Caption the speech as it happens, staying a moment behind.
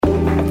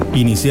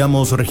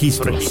Iniciamos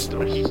registros.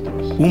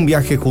 Un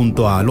viaje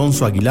junto a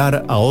Alonso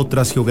Aguilar a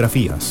otras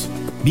geografías.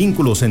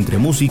 Vínculos entre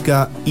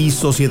música y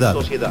sociedad.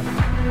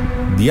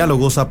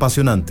 Diálogos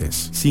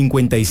apasionantes.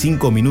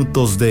 55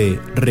 minutos de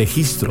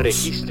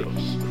registros.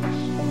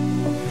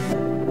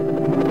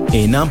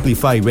 En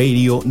Amplify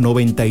Radio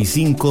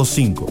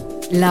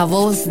 95.5. La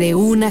voz de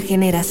una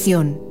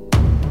generación.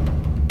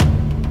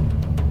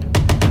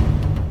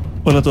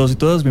 Hola a todos y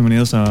todas,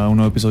 bienvenidos a un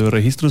nuevo episodio de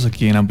Registros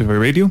aquí en Amplify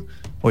Radio.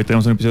 Hoy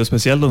tenemos un episodio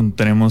especial donde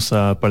tenemos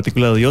a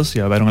Partícula de Dios y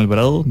a Byron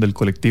Alvarado del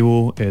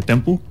colectivo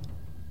TMPL.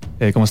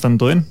 ¿Cómo están?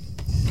 ¿Todo bien?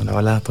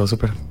 Hola, todo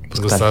súper.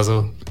 Un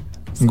gustazo.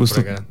 Un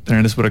gusto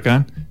tenerles por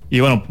acá. Y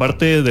bueno,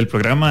 parte del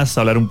programa es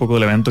hablar un poco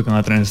del evento que van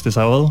a tener este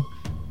sábado.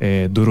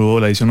 Duró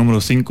la edición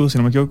número 5, si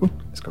no me equivoco.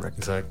 Es correcto.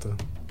 Exacto.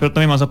 Pero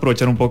también vamos a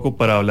aprovechar un poco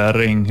para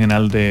hablar en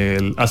general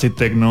del Acid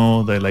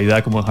Techno, de la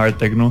idea como Hard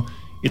Techno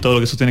y todo lo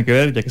que eso tiene que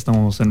ver, ya que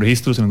estamos en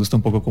registros y nos gusta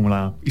un poco como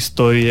la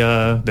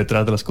historia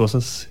detrás de las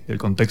cosas, el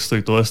contexto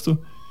y todo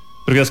esto.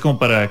 Pero que es como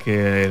para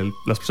que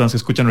las personas que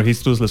escuchan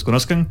registros les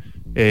conozcan.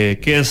 ¿Qué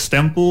es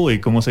TMPL y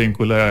cómo se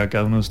vincula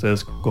cada uno de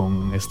ustedes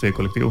con este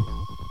colectivo?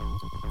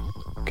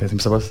 ¿Qué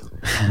empezamos?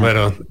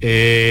 Bueno,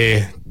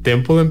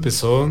 TMPL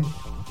empezó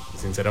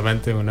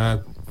sinceramente en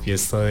una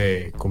fiesta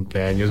de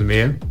cumpleaños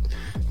mía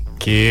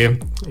que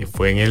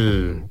fue en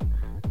el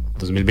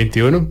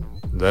 2021,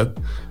 ¿verdad?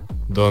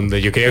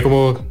 Donde yo quería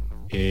como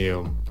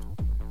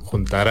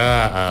juntar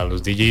a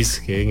los DJs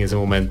que en ese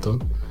momento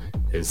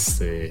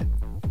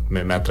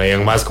me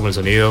atraían más como el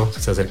sonido,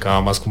 se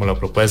acercaba más como la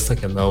propuesta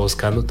que andaba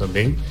buscando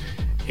también.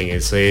 En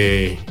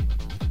ese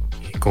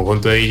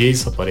conjunto de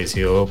DJs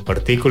apareció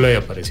Partícula y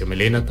apareció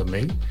Melina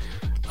también.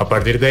 A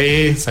partir de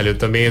ahí salió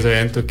también ese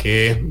evento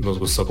que nos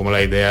gustó como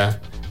la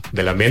idea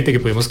del ambiente que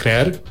pudimos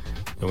crear,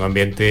 un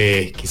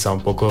ambiente quizá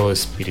un poco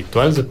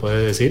espiritual se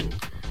puede decir,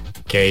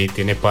 que ahí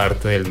tiene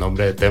parte del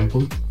nombre de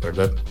TMPL,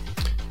 ¿verdad?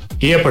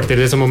 Y a partir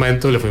de ese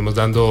momento le fuimos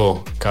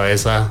dando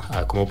cabeza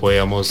a cómo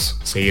podíamos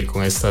seguir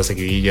con esta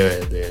seguidilla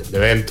de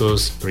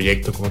eventos,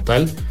 proyecto como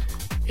tal.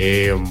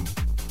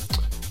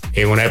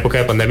 En una época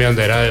de pandemia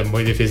donde era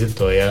muy difícil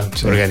todavía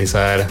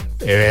organizar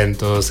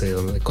eventos,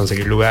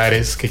 conseguir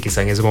lugares que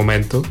quizá en ese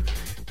momento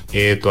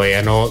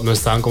todavía no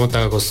estaban como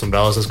tan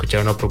acostumbrados a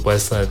escuchar una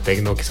propuesta de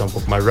techno quizá un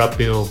poco más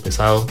rápido,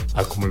 pesado,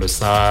 a como lo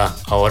estaba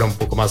ahora, un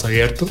poco más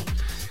abierto.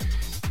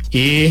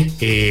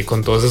 Y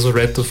con todos esos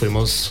retos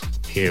fuimos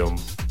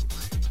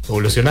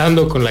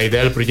evolucionando con la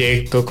idea del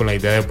proyecto, con la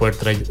idea de poder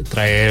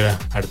traer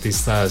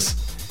artistas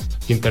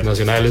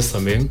internacionales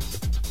también,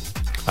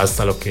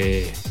 hasta lo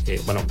que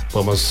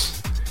podemos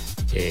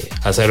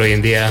hacer hoy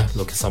en día,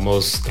 lo que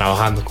estamos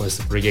trabajando con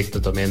este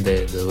proyecto también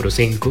de Duro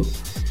 5.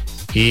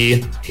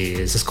 Y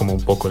ese es como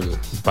un poco el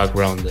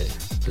background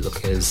de lo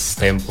que es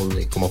TMPL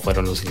y cómo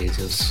fueron los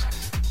inicios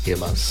y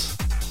demás.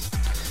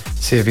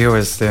 Sí, fijo,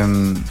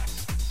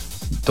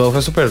 todo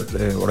fue súper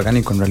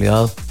orgánico en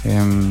realidad.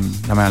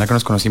 La manera en la que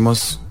nos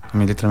conocimos, a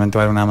mí literalmente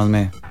Byron nada más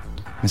me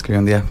escribió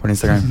un día por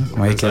Instagram,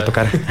 como ahí quiero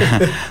tocar.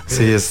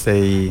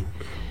 Sí,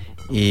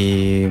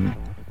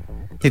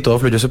 y todo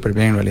fluyó súper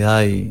bien en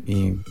realidad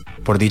y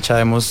por dicha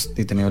hemos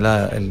tenido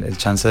el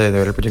chance de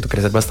ver el proyecto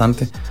crecer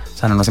bastante. O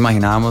sea, no nos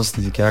imaginábamos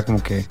ni siquiera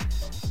como que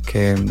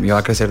iba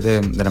a crecer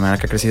de la manera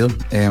que ha crecido.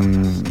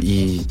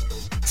 Y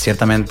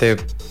ciertamente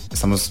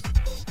estamos,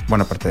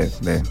 bueno, aparte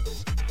de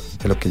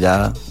lo que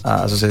ya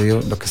ha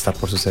sucedido, lo que está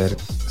por suceder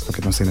es lo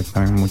que nos tiene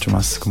también mucho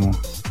más como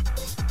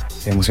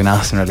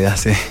emocionados en realidad,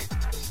 sí.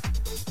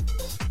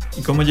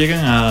 ¿Y cómo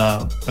llegan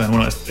a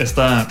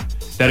esta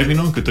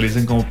término que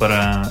utilicen como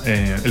para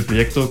el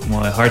proyecto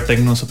como de Hard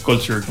Techno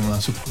Subculture, como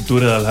la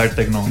subcultura del Hard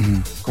Techno?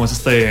 Uh-huh. ¿Cómo es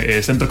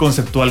este centro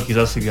conceptual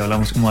quizás si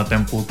hablamos como de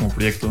TMPL como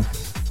proyecto?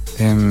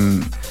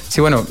 Sí,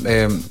 bueno,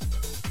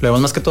 lo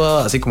vemos más que todo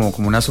así como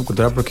una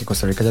subcultura porque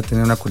Costa Rica ya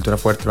tiene una cultura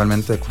fuerte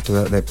realmente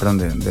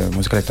de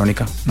música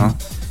electrónica, ¿no?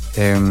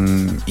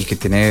 Y que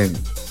tiene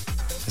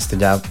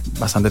ya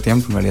bastante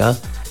tiempo en realidad.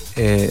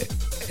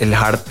 El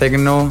hard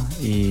techno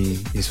y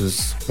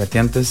sus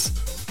vertientes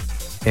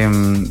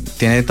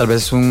tiene tal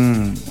vez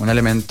un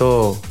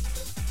elemento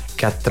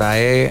que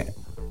atrae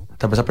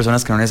tal vez a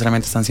personas que no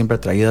necesariamente están siempre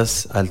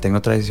atraídas al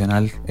techno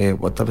tradicional,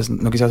 o tal vez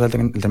no quisiera usar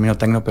el término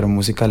techno, pero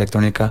música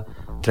electrónica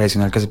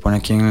tradicional que se pone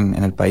aquí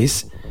en el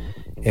país.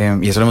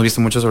 Y eso lo hemos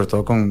visto mucho, sobre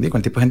todo con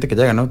el tipo de gente que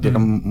llega, ¿no? Llega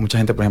mucha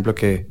gente, por ejemplo,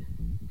 que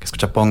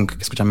escucha punk,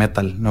 que escucha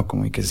metal, ¿no?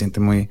 Como y que se siente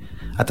muy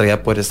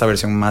atraída por esta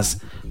versión más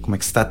como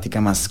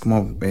extática, más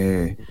como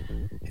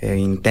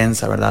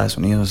intensa, ¿verdad? De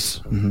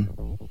sonidos. Uh-huh.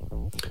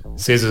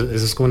 Sí, eso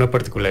es como una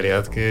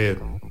particularidad que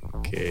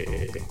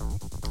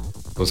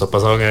nos ha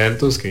pasado en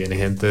eventos, que viene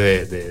gente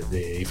de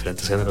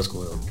diferentes géneros,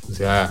 como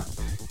sea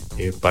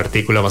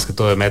Partícula, más que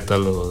todo de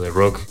metal o de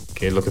rock,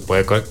 que es lo que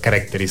puede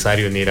caracterizar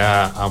y unir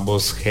a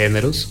ambos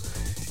géneros.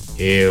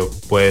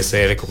 Puede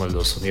ser como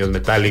los sonidos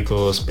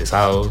metálicos,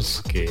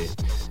 pesados, que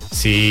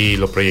sí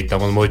lo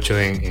proyectamos mucho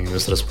en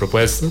nuestras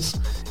propuestas,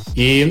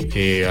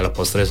 y a la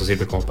postre eso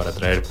sirve como para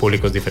atraer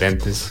públicos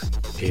diferentes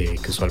que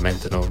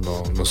usualmente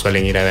no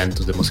suelen ir a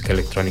eventos de música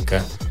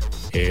electrónica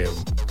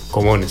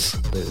comunes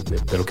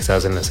de lo que se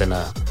hace en la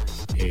escena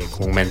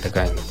comúnmente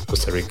acá en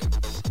Costa Rica.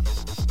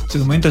 Sí,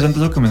 es muy interesante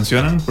lo que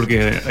mencionan,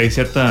 porque hay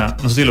cierta,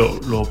 no sé si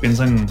lo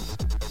piensan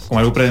como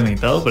algo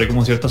premeditado, pero hay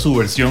como cierta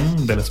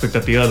subversión de la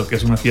expectativa de lo que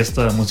es una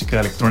fiesta de música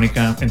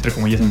electrónica, entre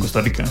comillas, en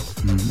Costa Rica.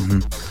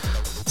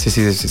 Sí,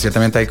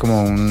 ciertamente hay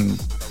como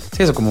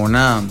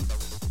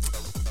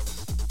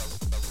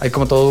hay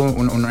como todo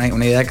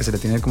una idea que se le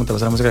tiene como te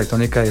pasa la música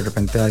electrónica y de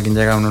repente alguien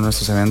llega a uno de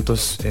nuestros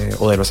eventos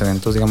o de los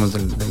eventos, digamos,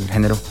 del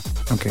género,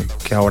 aunque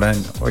que ahora,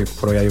 hoy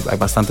por hoy hay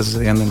bastante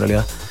sucediendo en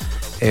realidad,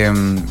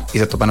 y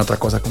se topan otra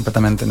cosa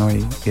completamente, ¿no?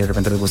 Y de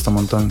repente les gusta un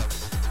montón.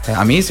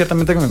 A mí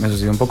ciertamente me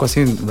sucedió un poco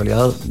así. En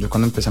realidad, yo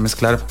cuando empecé a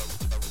mezclar,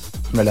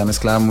 en realidad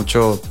mezclaba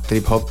mucho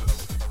trip hop,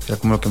 era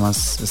como lo que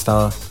más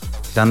estaba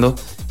tirando.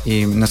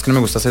 Y no es que no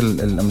me gustase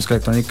la música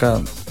electrónica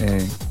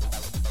en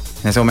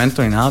ese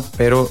momento ni nada,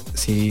 pero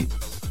sí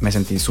me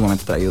sentí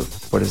sumamente atraído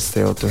por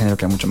este otro género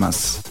que era mucho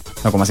más,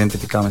 como más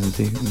identificado, me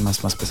sentí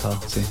más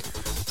pesado, sí.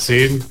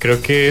 Sí,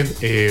 creo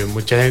que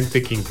mucha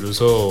gente que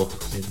incluso,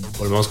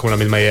 volvemos como la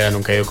misma idea,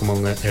 nunca ha ido como a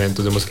un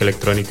eventos de música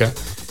electrónica,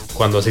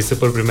 cuando asiste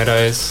por primera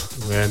vez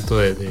a un evento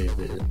de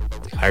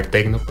hard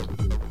techno, por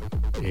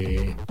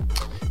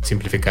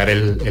simplificar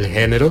el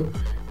género,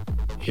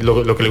 y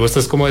lo que le gusta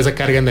es como esa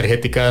carga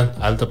energética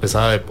alta,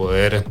 pesada, de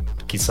poder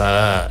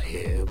quizá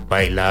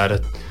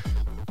bailar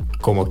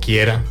como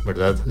quiera,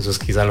 ¿verdad? Eso es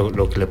quizá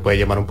lo que le puede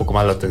llamar un poco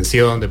más la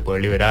atención, de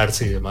poder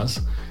liberarse y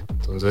demás.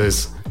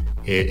 Entonces,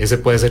 ese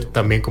puede ser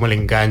también como el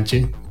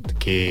enganche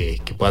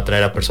que pueda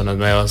atraer a personas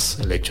nuevas,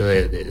 el hecho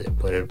de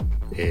poder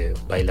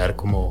bailar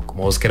como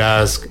vos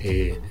querás,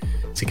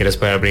 si quieres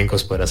pegar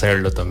brincos, poder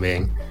hacerlo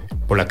también,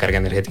 por la carga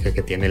energética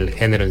que tiene el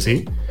género en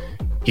sí.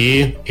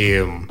 Y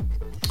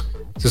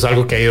eso es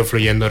algo que ha ido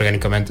fluyendo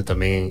orgánicamente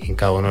también en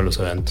cada uno de los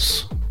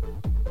eventos.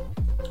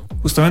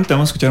 Justamente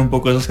vamos a escuchar un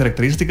poco de esas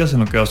características en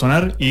lo que va a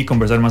sonar y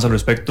conversar más al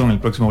respecto en el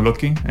próximo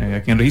bloque,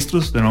 aquí en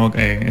Registros. De nuevo,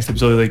 este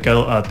episodio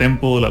dedicado a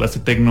Tempo, la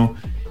Acid Techno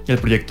y el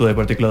proyecto de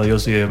Partícula de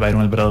Dios y de Byron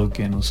Alvarado,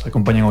 que nos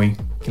acompañan hoy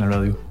aquí en la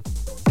radio.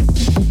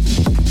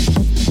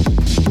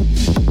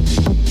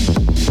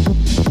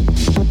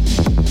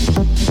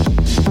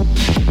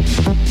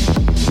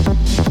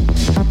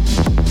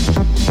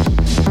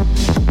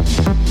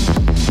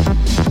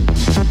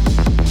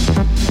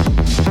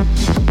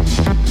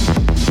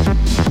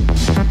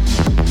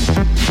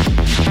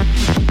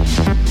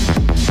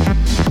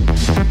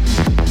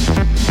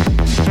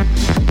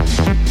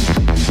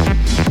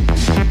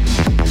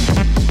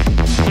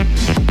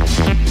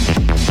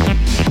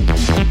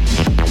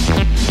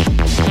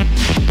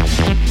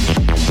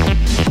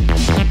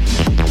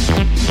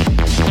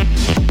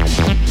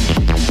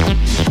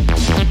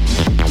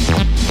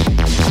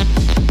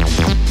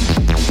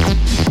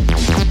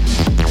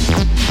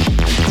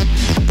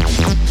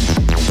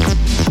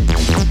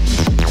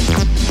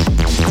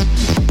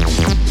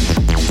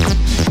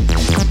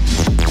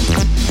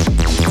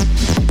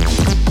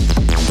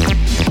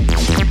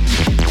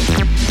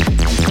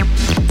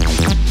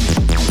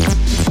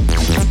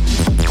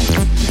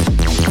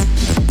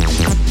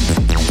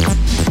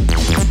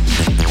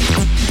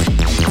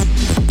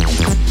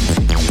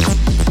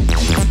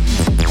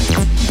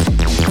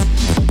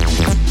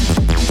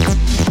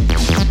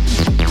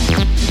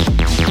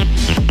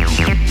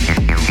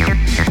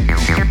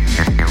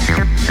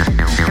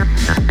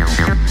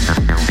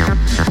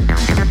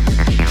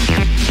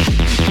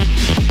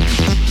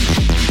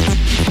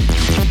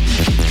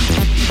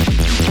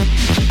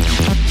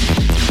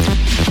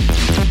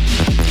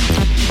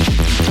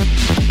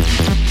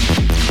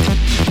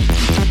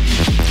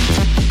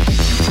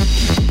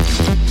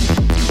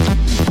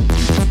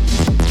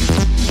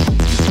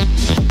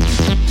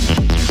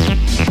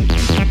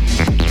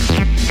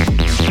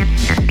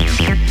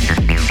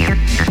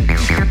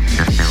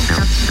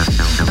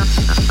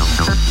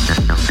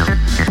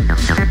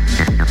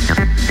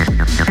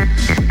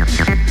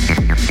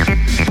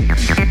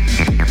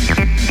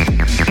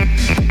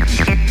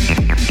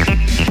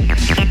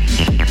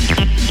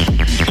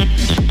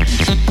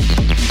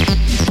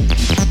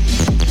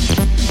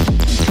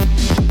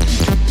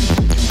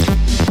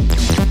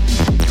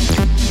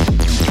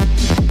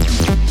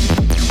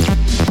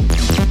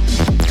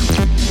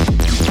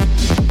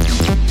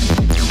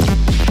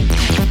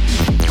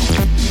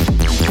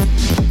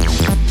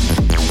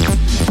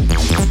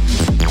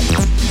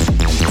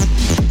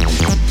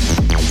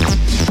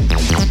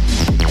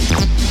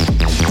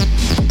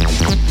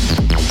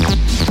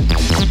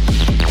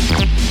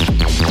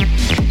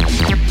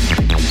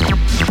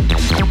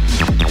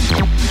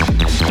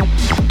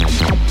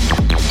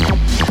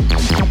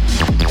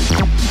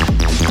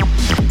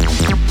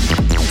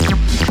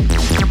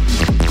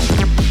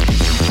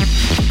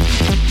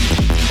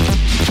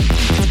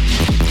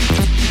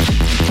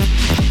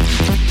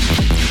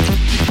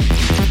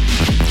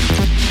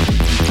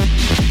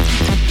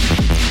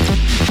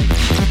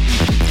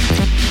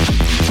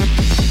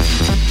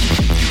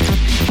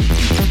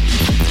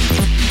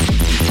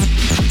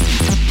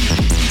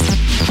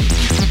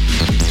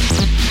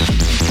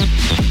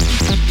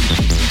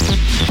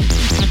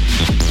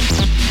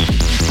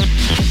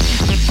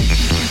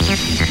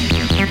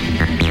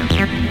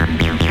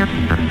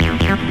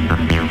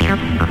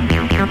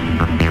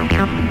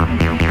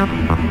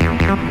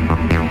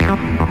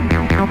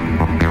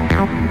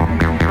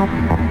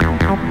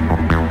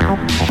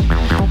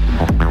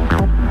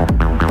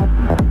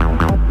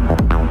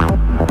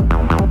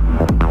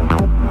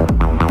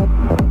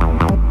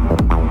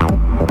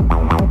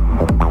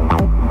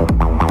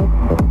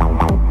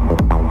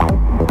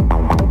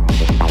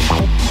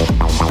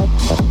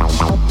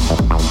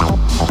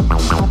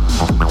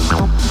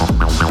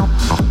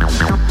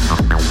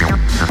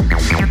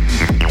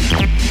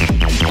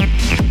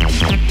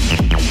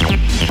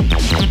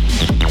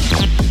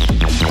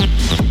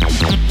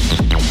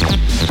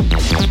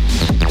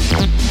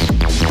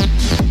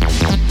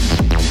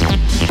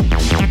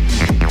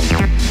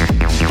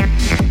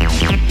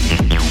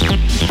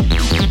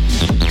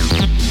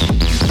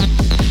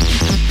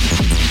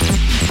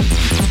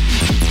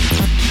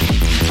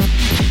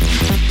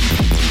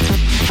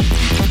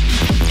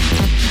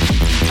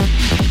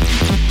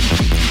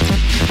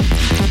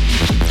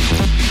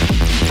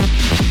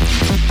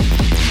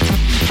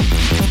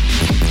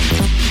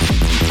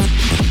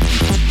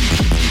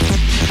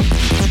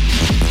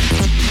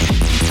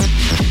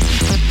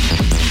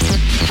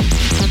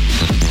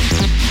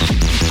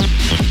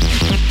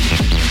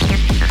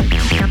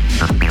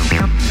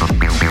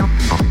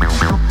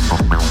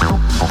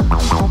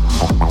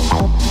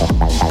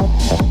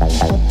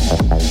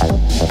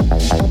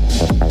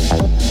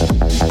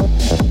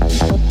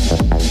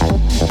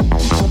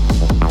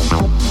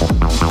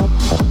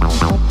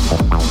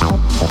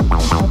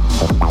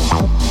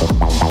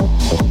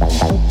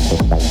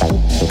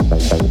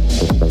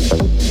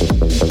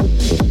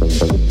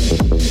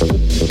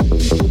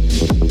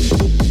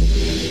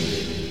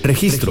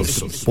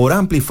 Registros por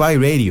Amplify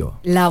Radio.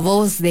 La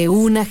voz de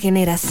una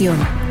generación.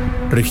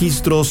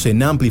 Registros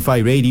en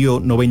Amplify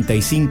Radio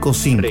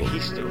 95.5.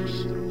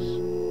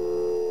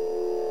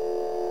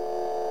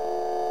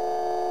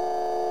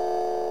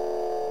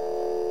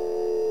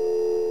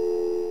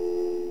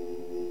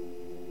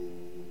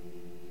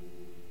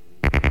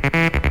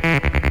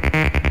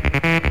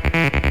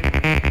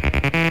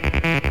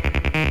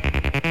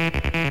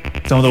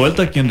 Estamos de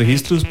vuelta aquí en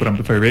Registros por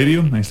Amplify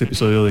Radio, en este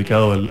episodio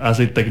dedicado al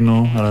Acid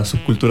Techno, a la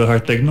subcultura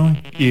Hard Techno,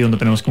 y donde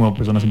tenemos como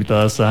personas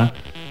invitadas a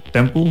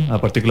Temple,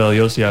 a Partícula de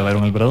Dios y a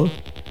Byron Alvarado.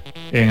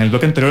 En el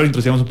bloque anterior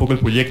introducimos un poco el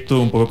proyecto,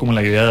 un poco como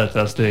la idea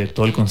detrás de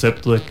todo el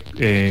concepto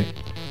de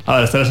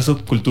abrazar esa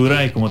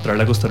subcultura y como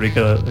traerla a Costa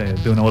Rica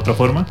de una u otra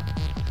forma.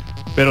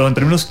 Pero en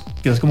términos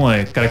quizás como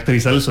de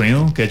caracterizar el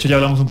sonido, que de hecho ya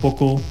hablamos un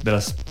poco de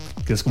las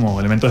que es como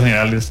elementos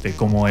generales de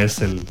cómo es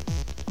el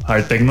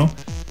Hard Techno.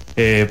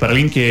 Para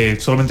alguien que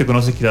solamente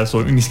conoce quizás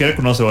o ni siquiera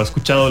conoce o ha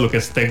escuchado lo que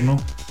es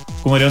techno,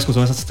 ¿cómo diríamos que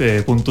son esos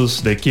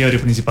puntos de quiebre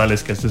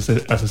principales que hace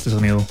este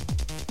sonido?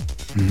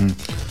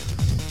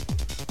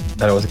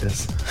 Dale, vos si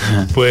querés.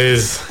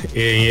 Pues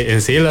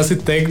en sí el acid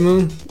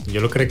techno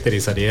yo lo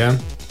caracterizaría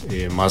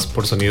más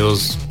por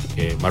sonidos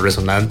más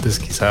resonantes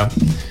quizá,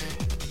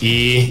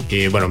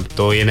 y bueno,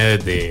 todo viene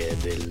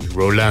del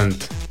Roland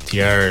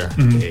TR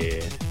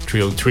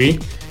 303,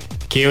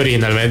 que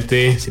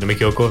originalmente, si no me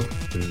equivoco,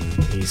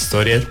 en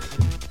historia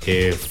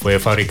fue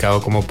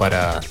fabricado como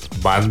para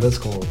bandas,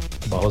 como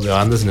bajos de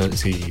bandas, si no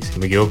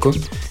me equivoco,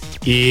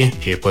 y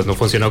pues no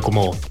funcionó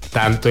como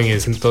tanto en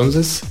ese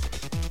entonces,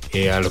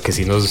 a lo que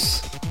sí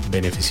nos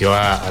benefició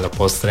a la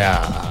postre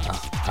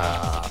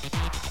a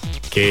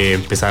que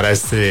empezara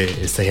este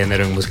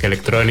género en música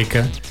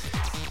electrónica.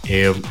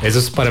 Eso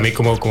es para mí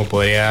como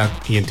podría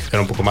identificar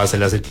un poco más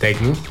el acid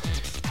techno,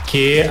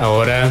 que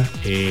ahora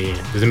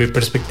desde mi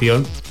perspectiva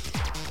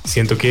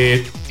siento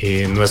que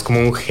no es como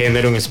un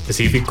género en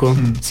específico,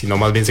 sino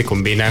más bien se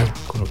combina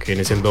con lo que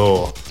viene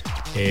siendo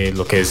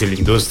lo que es el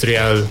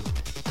industrial,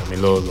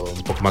 también lo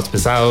un poco más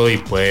pesado, y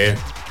puede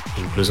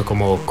incluso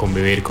como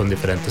convivir con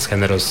diferentes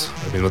géneros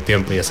al mismo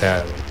tiempo, ya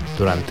sea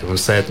durante un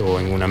set o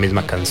en una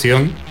misma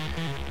canción.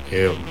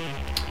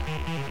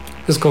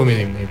 Es como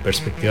mi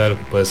perspectiva de lo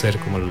que puede ser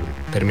como el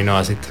término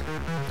acid.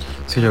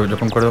 Sí, yo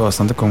concuerdo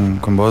bastante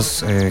con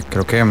vos.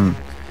 Creo que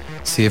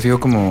sí, fijo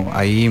como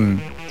ahí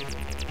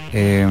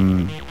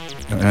un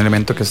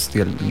elemento que es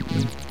el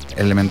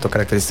elemento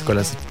característico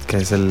que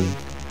es el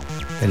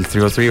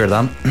 303,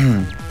 ¿verdad?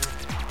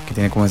 Que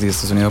tiene como decir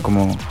este sonido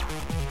como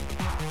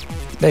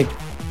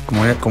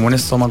un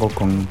estómago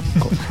con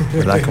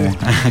 ¿verdad?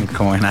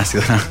 como en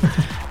ácido.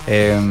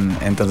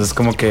 Entonces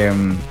como que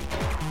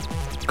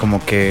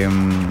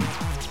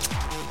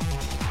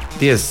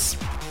es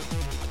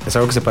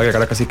algo que se puede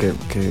agregar a casi que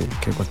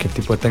cualquier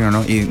tipo de techno,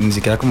 ¿no? Y ni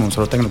siquiera como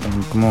solo techno,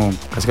 también como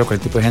casi que cualquier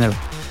tipo de género.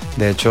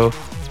 De hecho,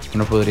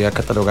 uno podría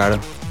catalogar,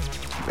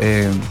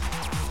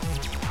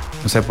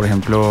 no sé, por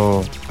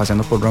ejemplo,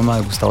 Paseando por Roma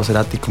de Gustavo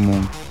Cerati como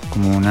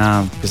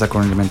una pieza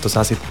con elementos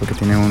acid, porque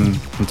tiene un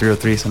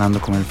 303 sonando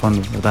como en el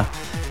fondo, ¿verdad?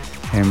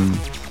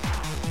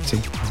 Sí,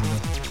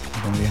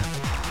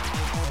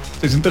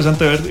 es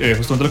interesante ver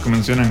justamente lo que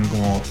mencionan,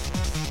 como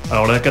a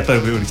la hora de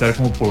categorizar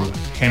como por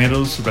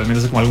géneros,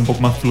 realmente es como algo un poco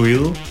más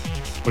fluido,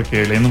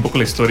 porque leyendo un poco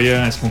la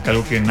historia es como que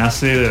algo que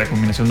nace de la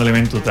combinación de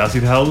elementos de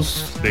acid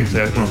house,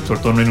 bueno, sobre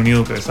todo en Reino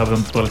Unido, que está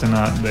hablando toda la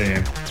escena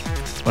de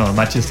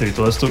Manchester y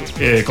todo esto,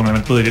 con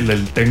elementos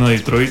del techno de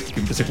Detroit, que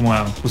empecé como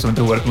a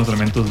justamente jugar con los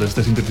elementos de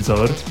este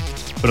sintetizador.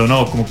 Pero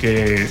no, como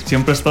que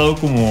siempre ha estado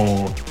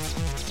como...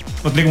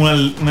 No tiene como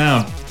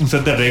un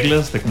set de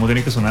reglas de cómo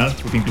tiene que sonar,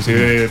 porque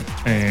inclusive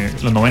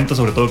los 90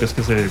 sobre todo, que es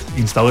que se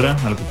instaura,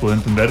 a lo que puedo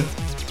entender,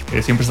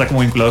 siempre está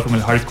como vinculado con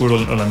el hardcore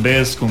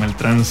holandés, con el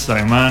trance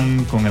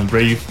alemán, con el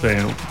rave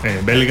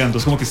belga.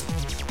 Entonces como que,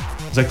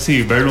 o sea,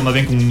 sí, verlo más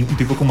bien como un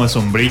tipo como de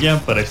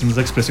sombrilla para distintas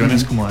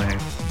expresiones como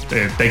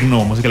de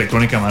techno o música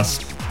electrónica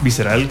más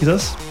visceral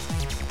quizás.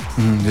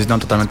 Yo estoy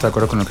totalmente de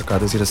acuerdo con lo que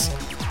acabas de decir. Es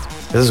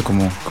eso,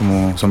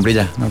 como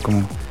sombrilla, ¿no?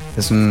 Como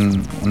es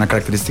una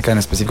característica en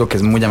específico que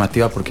es muy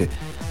llamativa, porque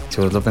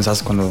si vos lo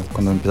pensás, cuando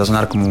empieza a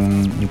sonar como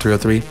un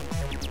 303,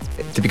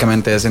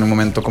 típicamente es en un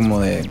momento como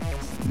de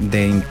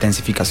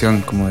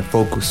intensificación, como de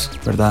focus,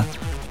 ¿verdad?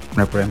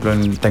 Por ejemplo,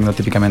 en el techno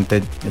típicamente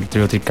el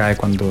 303 cae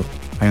cuando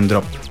hay un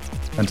drop,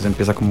 entonces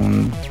empieza como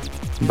un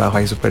bajo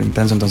ahí súper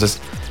intenso. Entonces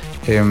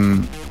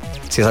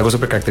sí es algo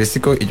súper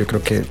característico, y yo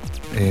creo que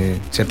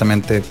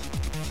ciertamente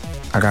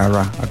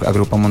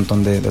agrupa un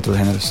montón de otros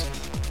géneros.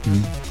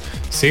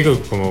 Sí,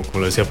 como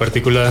lo decía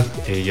Partícula,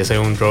 ya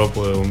sea un drop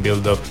o un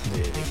build-up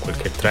de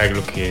cualquier track,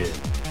 lo que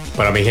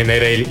para mí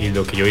genera y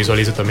lo que yo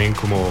visualizo también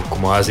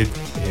como acid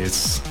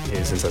es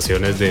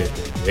sensaciones de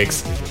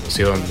éxtasis, de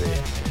emoción,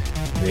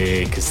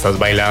 de que estás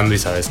bailando y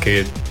sabes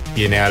que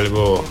viene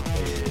algo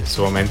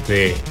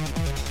sumamente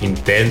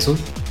intenso,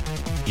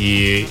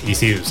 y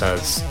sí, o sea,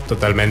 es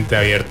totalmente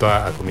abierto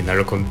a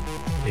combinarlo con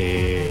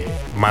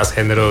más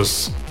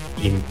géneros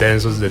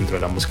intensos dentro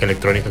de la música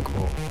electrónica,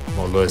 como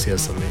lo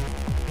decías también.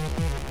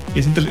 Y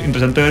es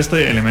interesante ver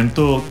este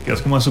elemento que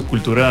es como de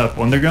subcultura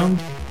underground,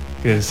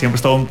 que siempre ha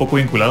estado un poco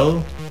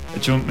vinculado. De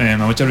hecho, me da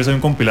mucha risa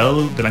un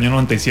compilado del año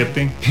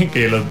 97,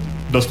 que las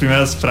dos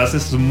primeras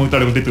frases son muy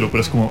largo el título,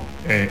 pero es como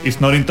It's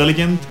not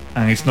intelligent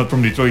and it's not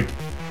from Detroit.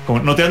 Como,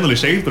 no tirándole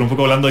shade, pero un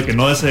poco hablando de que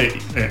no es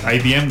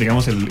IDM,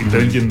 digamos, el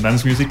Intelligent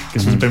Dance Music, que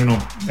es un término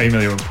ahí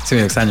medio... Sí,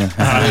 medio extraño.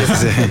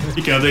 Sí.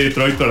 Y que no es de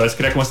Detroit, pero a la vez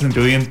crea como este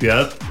sentido de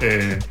identidad.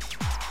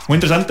 Muy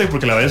interesante,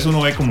 porque a la vez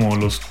uno ve como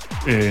los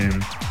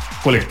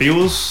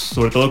colectivos,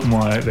 sobre todo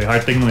como de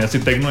hard techno y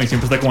acid techno, y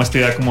siempre está como esta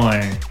idea como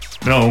de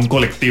un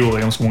colectivo,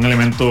 digamos, como un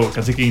elemento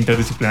casi que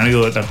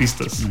interdisciplinario de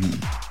artistas.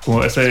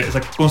 Como esa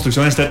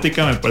construcción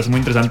estética me parece muy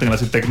interesante en el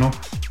acid techno,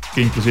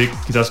 que inclusive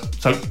quizás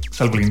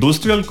salvo el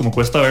industrial, como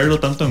cuesta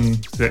verlo tanto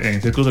en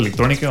círculos de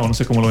electrónica, o no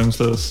sé cómo lo ven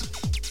ustedes.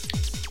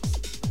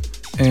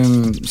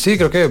 Sí,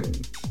 creo que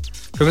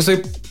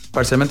estoy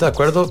parcialmente de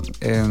acuerdo.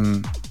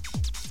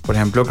 Por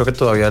ejemplo, creo que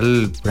todavía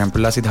el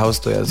acid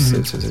house todavía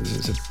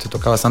se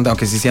toca bastante,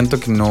 aunque sí siento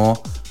que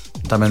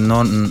también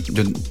yo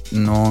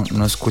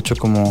no escucho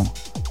como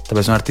tal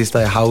vez un artista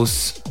de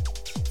house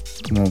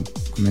como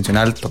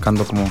convencional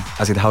tocando como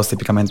acid house.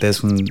 Típicamente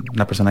es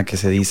una persona que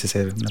se dice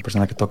ser una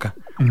persona que toca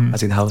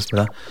acid house,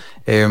 ¿verdad?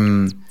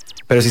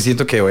 Pero sí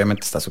siento que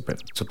obviamente está súper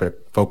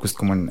focused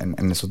como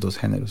en esos dos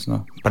géneros,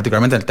 ¿no?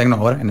 Particularmente en el techno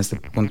ahora, en este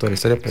punto de la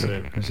historia, pero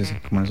sí,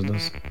 como en esos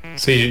dos.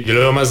 Sí, yo lo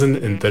veo más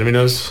en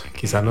términos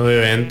quizá no de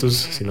eventos,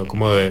 sino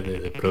como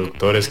de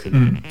productores que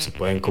se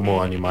pueden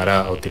como animar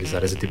a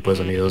utilizar ese tipo de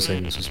sonidos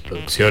en sus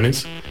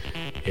producciones,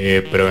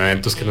 pero en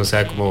eventos que no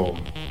sea como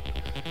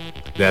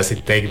de acid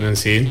techno en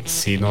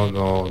sí,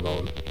 no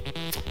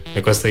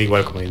me cuesta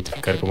igual como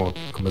identificar como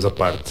esa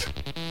parte.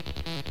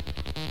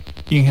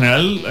 Y en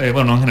general,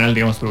 bueno, no en general,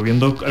 digamos, pero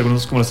viendo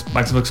algunos como los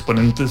máximos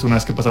exponentes, una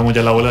vez que pasamos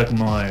ya la ola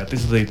como de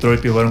artistas de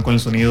Detroit que jugaron con el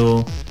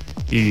sonido,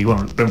 y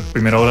bueno,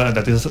 primera ola de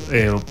artistas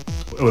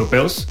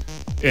europeos,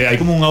 hay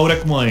como un aura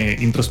como de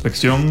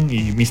introspección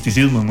y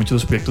misticismo en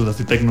muchos proyectos de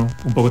acid techno,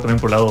 un poco también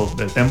por el lado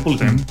del tempo,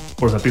 también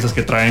por los artistas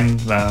que traen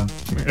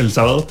el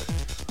sábado.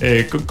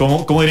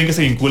 ¿Cómo dirían que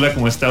se vincula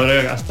como este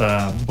aura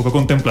hasta un poco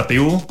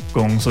contemplativo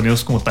con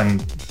sonidos como tan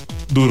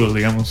duros,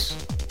 digamos?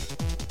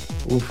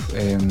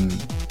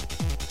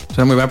 Es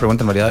una muy buena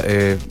pregunta en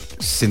realidad.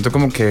 Siento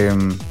como que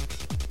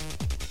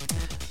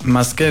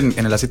más que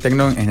en el acid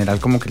techno en general,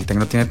 como que el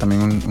techno tiene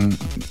también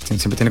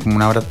siempre tiene como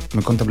una aura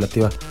muy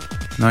contemplativa,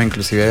 ¿no?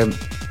 Inclusive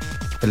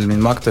el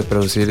mismo acto de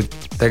producir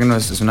techno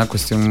es una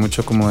cuestión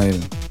mucho como de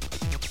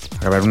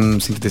grabar un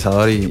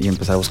sintetizador y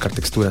empezar a buscar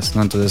texturas,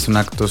 ¿no? Entonces es un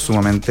acto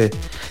sumamente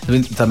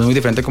también muy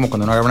diferente como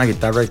cuando uno graba una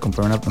guitarra y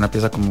compone una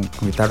pieza con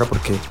guitarra,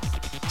 porque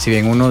si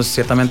bien uno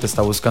ciertamente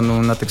está buscando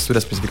una textura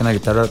específica en la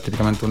guitarra,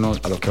 típicamente uno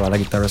a lo que va a la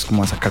guitarra es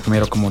como a sacar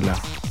primero como la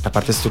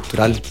parte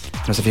estructural,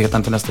 no se fija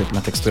tanto en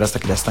la textura hasta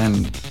que ya está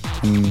en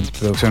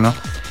producción, ¿no?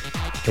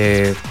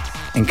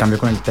 En cambio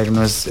con el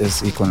techno y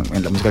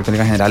en la música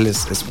electrónica en general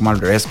es como al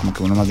revés, como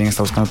que uno más bien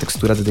está buscando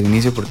texturas desde el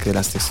inicio, porque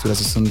las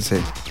texturas es donde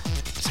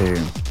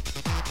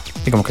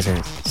como que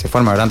se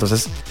forma, ¿verdad?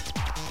 Entonces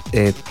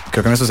creo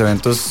que en estos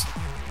eventos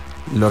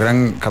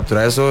logran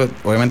capturar eso,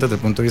 obviamente desde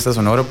el punto de vista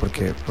sonoro,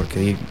 porque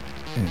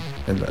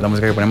la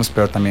música que ponemos,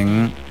 pero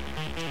también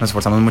nos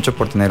esforzamos mucho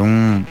por tener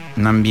un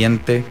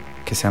ambiente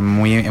que sea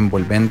muy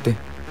envolvente,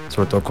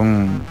 sobre todo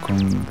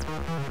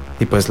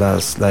y pues la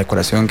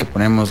decoración que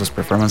ponemos, los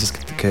performances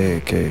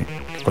que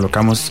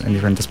colocamos en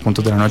diferentes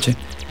puntos de la noche.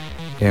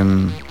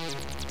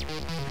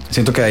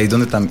 Siento que ahí es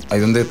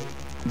donde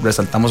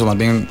resaltamos, o más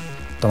bien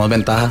tomamos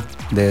ventaja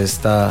de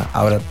esta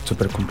aura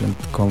súper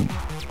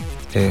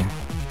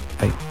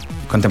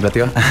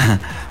contemplativa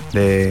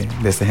de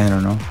este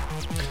género, ¿no?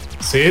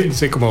 Sí,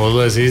 como vos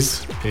lo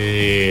decís,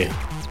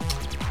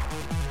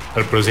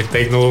 al producir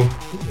techno,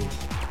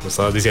 lo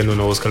estabas diciendo,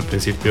 uno busca al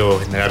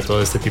principio generar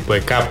todo este tipo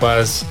de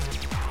capas,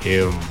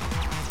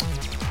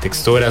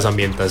 texturas,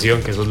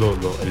 ambientación, que eso es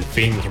el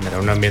fin, generar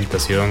una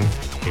ambientación.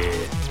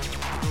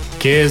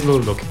 ¿Qué es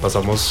lo que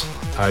pasamos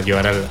a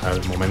llevar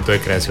al momento de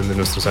creación de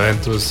nuestros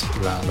eventos?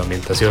 La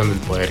ambientación, el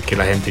poder que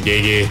la gente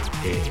llegue,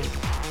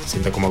 se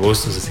sienta como a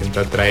gusto, se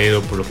sienta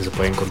atraído por lo que se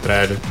puede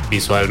encontrar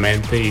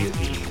visualmente y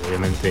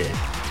obviamente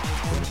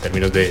en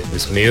términos de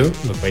sonido,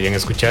 lo que vayan a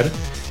escuchar.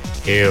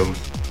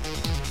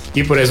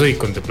 Y por eso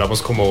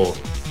contemplamos como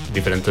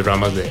diferentes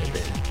ramas del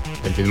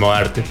mismo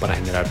arte para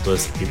generar todo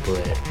este tipo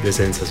de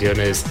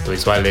sensaciones, tanto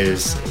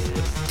visuales,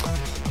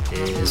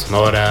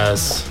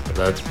 sonoras,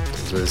 ¿verdad?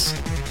 Entonces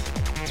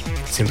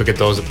siento que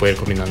todo se puede ir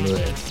combinando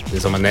de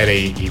esa manera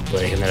y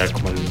puede generar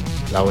como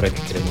la aura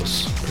que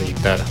queremos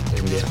proyectar hoy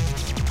en día.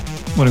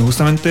 Bueno,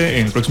 justamente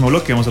en el próximo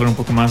bloque vamos a hablar un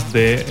poco más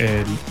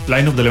del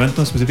line-up del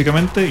evento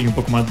específicamente y un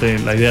poco más de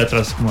la idea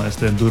detrás como de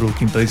este Enduro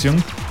quinta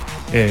edición.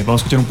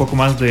 Vamos a escuchar un poco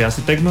más de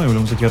Acid Techno y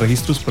volvemos aquí a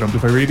Registros por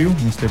Amplify Radio,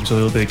 en este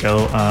episodio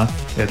dedicado a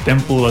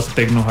tempo, Acid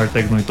Techno, hard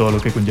techno y todo lo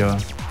que conlleva.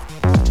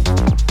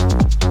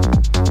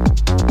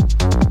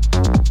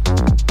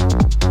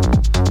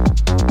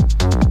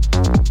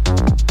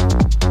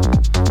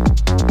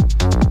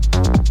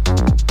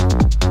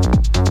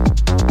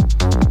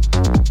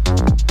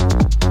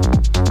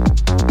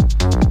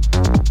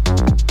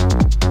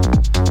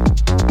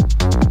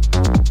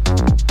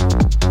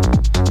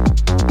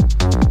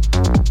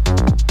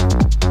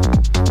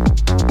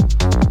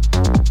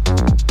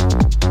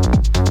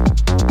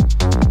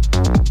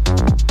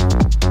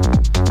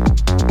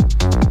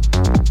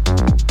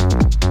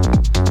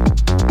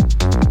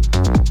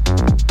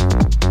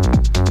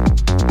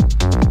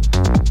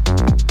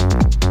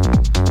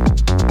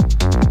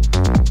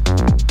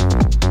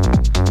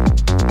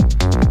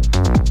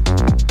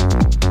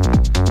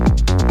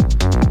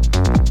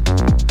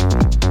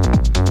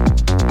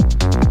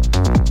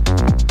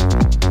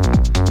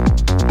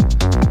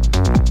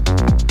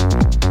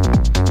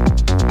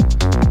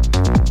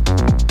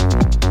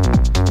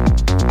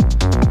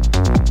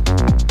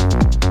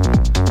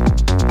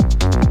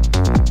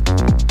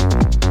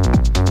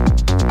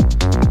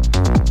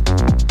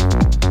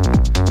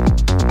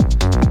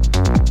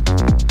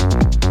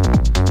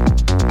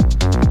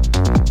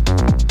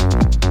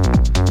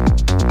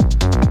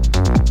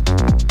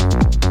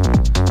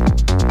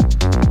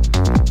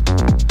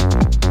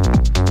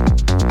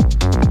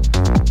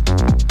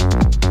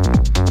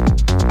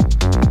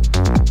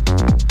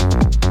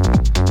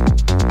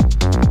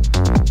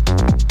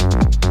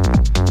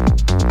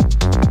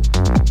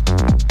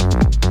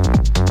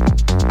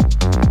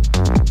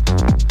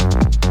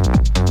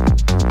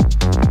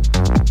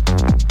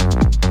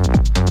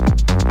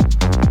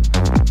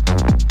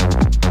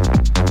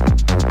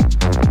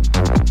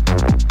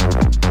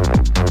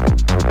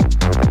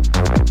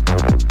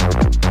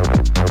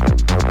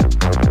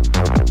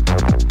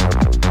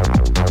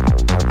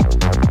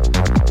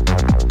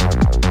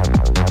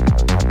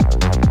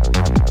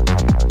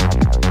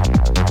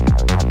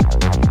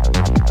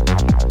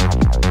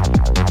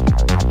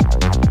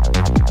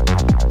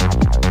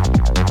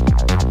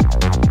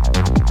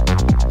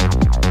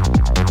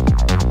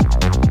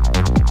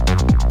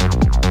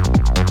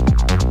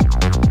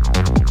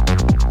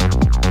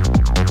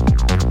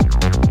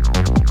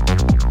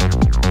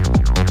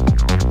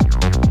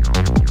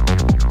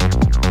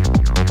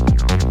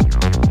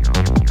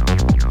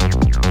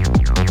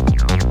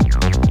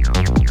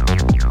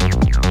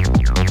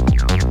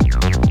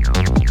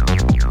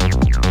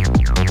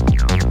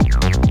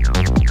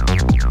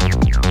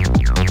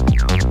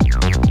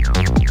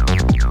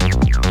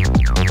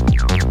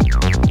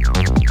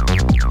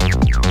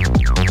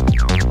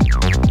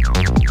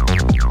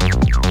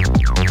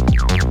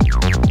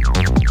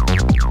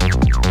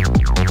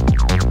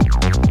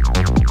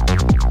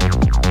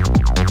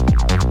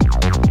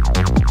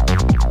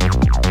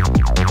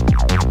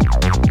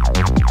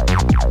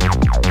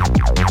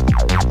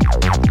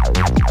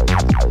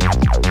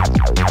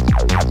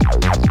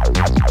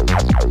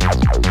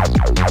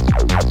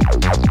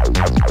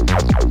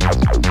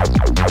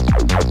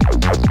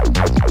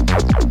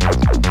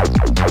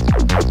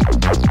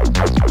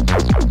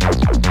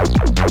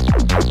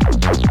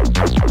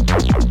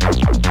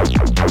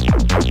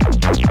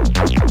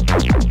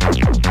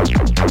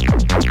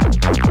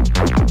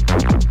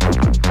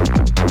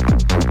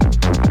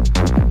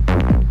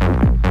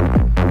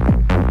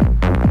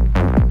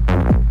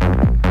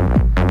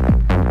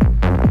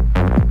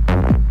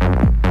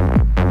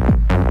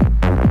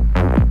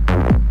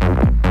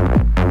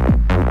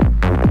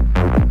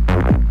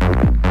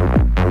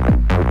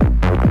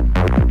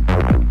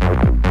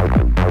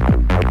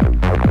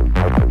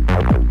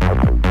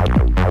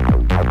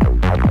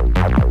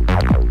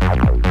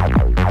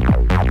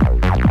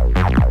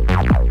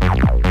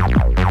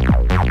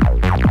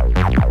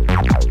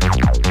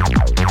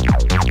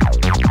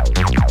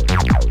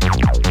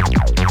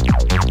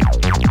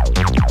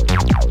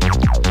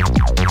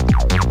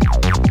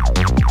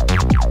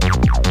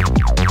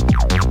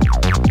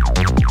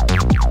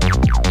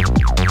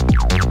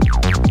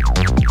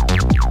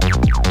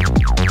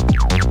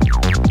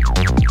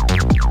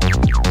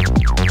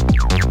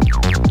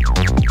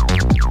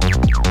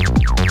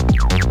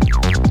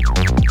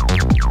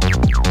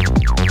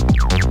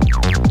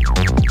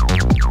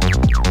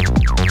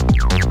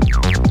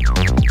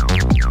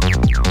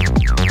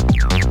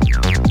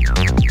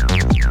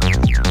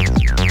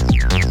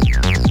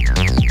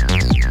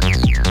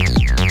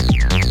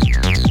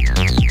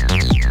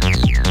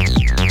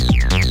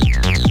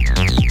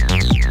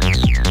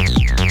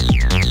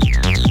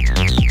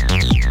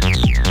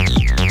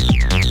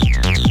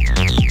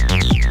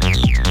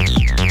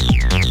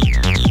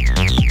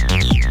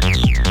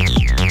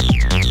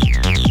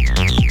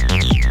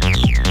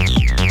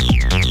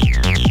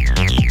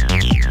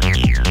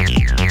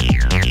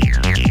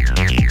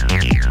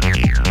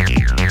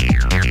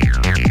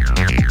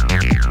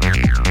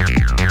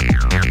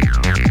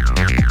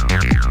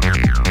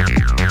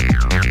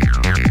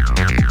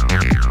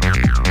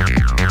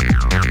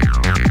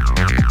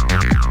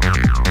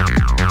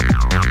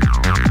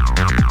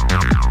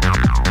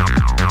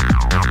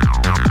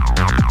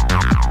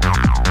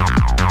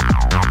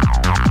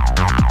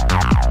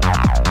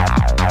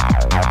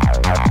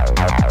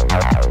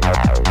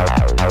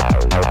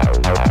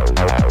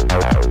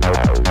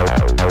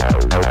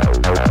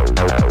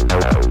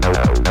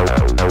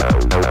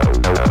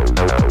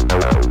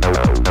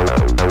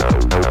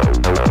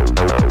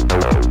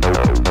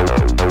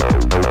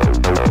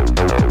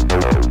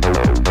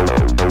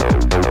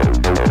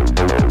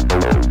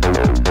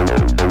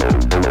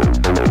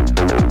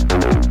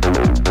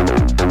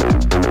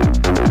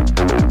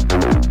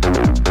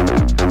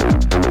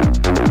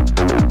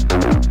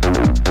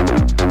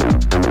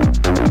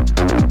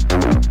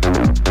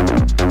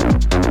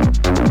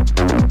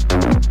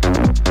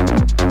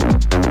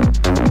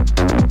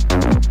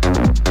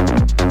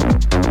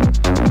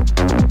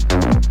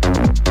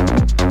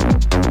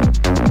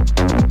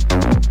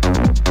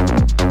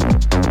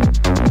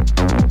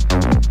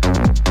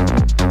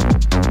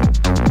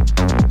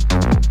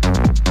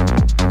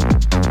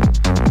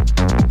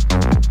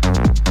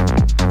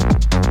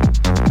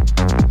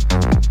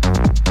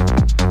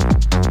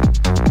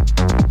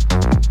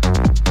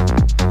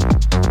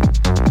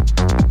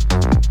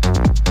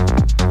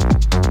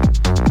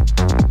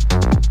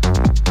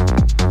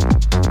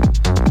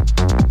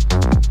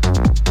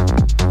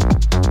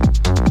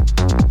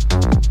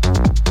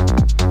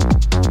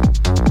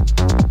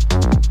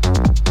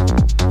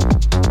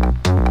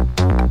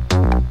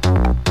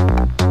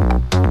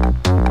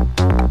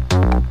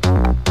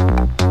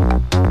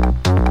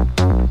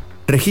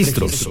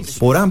 Registros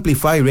por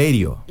Amplify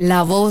Radio.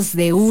 La voz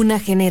de una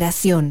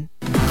generación.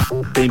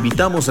 Te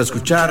invitamos a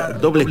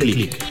escuchar Doble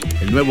Clic,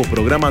 el nuevo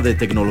programa de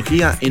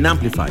tecnología en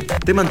Amplify.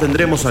 Te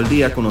mantendremos al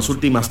día con las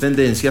últimas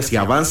tendencias y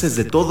avances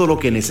de todo lo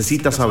que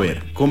necesitas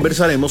saber.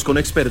 Conversaremos con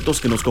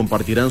expertos que nos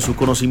compartirán su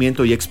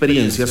conocimiento y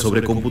experiencia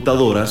sobre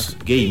computadoras,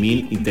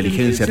 gaming,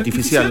 inteligencia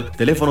artificial,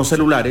 teléfonos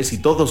celulares y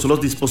todos los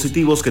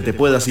dispositivos que te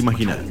puedas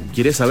imaginar.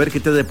 ¿Quieres saber qué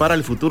te depara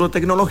el futuro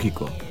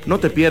tecnológico? No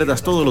te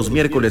pierdas todos los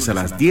miércoles a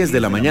las 10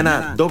 de la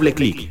mañana Doble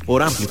Clic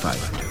por Amplify.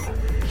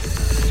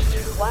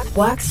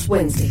 Wax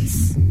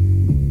Wednesdays.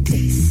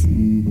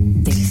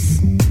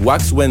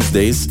 Wax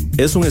Wednesdays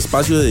es un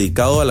espacio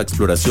dedicado a la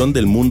exploración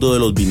del mundo de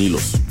los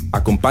vinilos.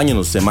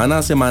 Acompáñanos semana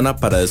a semana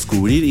para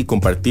descubrir y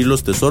compartir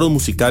los tesoros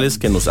musicales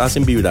que nos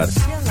hacen vibrar.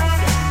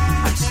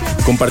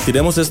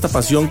 Compartiremos esta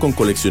pasión con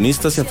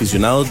coleccionistas y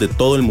aficionados de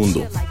todo el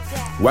mundo.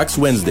 Wax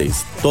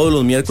Wednesdays, todos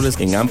los miércoles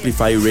en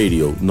Amplify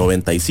Radio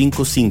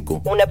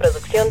 95.5. Una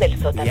producción del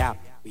sótano.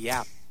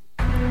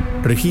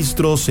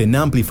 Registros en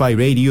Amplify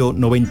Radio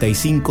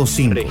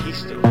 95.5.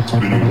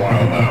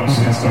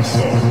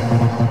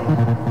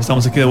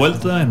 Estamos aquí de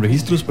vuelta en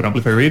Registros por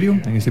Amplify Radio,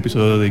 en este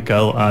episodio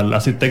dedicado al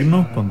Acid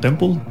Techno con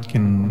Temple,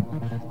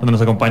 donde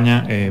nos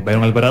acompaña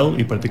Byron Alvarado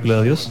y Partícula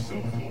de Dios.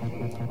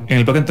 En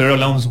el bloque anterior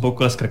hablamos un poco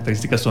de las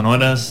características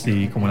sonoras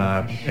y como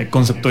la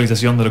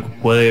conceptualización de lo que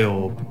puede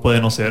o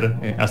puede no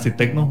ser Acid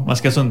Techno.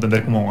 Más que eso,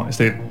 entender como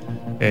este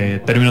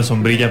término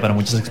sombrilla para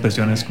muchas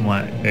expresiones como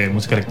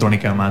música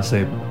electrónica más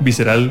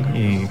visceral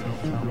y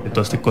de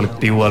todo este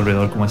colectivo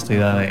alrededor, como esta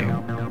idea de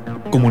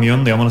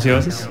comunión, digámoslo así a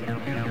veces.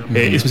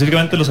 Y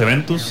específicamente los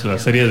eventos, la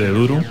serie de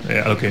Duro,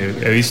 a lo que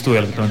he visto y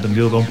a lo que tengo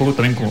entendido, va un poco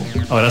también como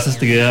abraza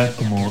esta idea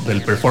como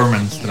del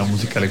performance de la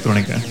música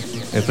electrónica.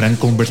 ¿Podrían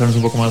conversarnos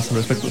un poco más al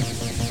respecto?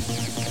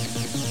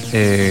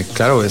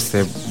 Claro,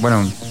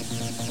 bueno,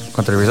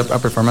 cuando te refieres a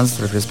performance,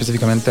 te refieres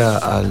específicamente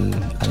al...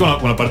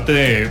 Con la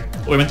parte,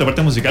 obviamente la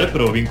parte musical,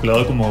 pero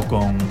vinculado como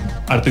con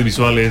artes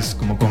visuales,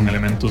 como con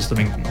elementos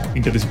también como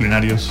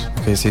interdisciplinarios.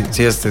 Okay, sí,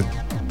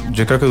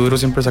 yo creo que Duro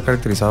siempre se ha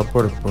caracterizado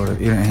por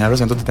ir en general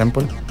los eventos de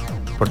Temple,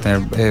 por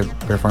tener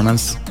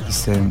performance.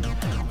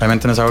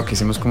 Obviamente no es algo que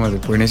hicimos como desde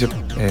el puro inicio,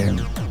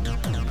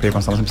 porque cuando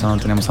estamos empezando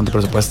no teníamos tanto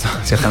presupuesto,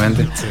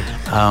 ciertamente. Sí.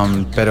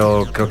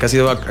 Pero creo que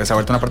se ha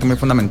vuelto una parte muy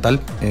fundamental.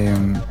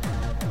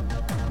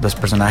 Los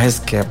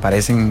personajes que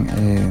aparecen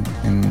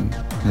en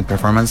el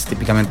performance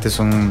típicamente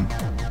siento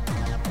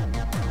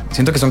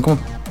que son como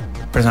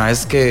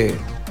personajes que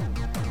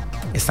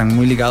están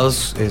muy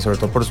ligados, sobre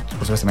todo por su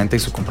vestimenta y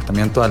su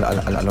comportamiento a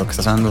lo que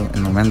está pasando en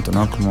el momento,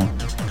 ¿no? Como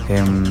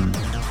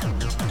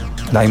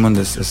Diamond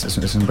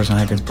es un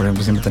personaje que, por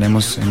ejemplo, siempre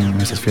tenemos en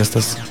nuestras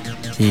fiestas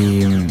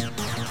y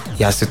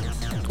hace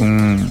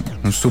un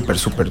súper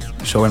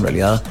show en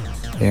realidad.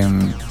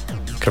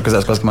 Creo que es de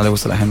las cosas que más le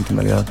gusta a la gente en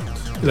realidad.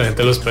 La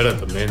gente lo espera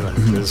también. La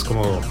gente es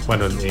como,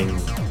 bueno, en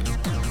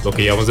lo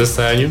que llevamos de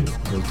este año,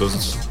 los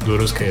dos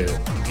duros que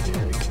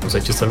hemos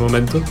hecho hasta el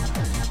momento,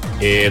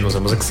 nos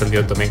hemos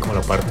extendido también como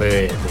la parte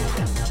de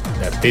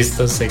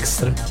artistas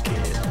extra que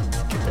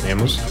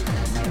tenemos,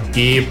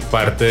 y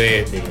parte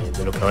de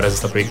lo que ahora se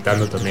está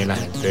proyectando también. La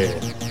gente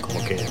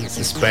como que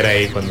se espera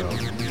ahí cuando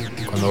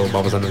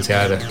vamos a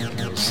anunciar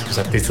los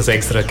artistas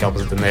extra que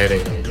vamos a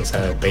tener, ya sea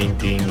de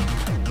painting,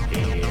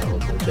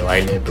 o de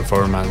baile,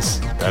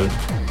 performance y tal.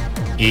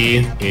 Y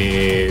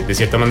de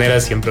cierta manera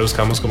siempre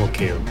buscamos como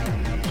que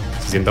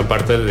se sientan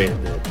parte de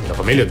la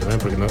familia también,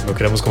 porque no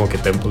queremos como que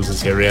Temple se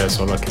cierre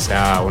solo a que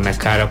sea una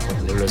cara, por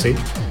decirlo así,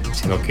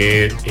 sino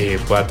que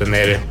pueda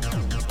tener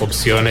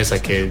opciones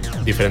a que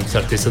diferentes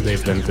artistas de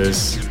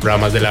diferentes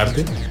ramas del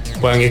arte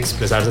puedan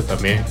expresarse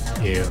también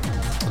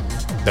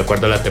de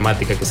acuerdo a la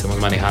temática que estemos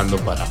manejando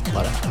para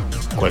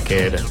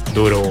cualquier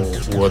duro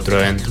u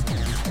otro evento.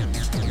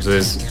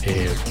 Entonces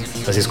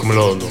así es como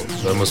lo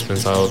hemos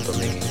pensado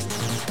también,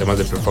 temas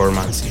de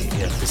performance y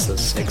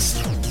artistas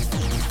extra.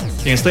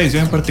 En esta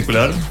edición en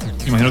particular,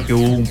 imagino que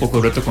hubo un poco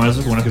de reto con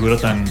eso, con una figura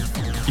tan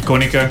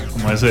icónica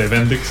como ese de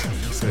Bendix.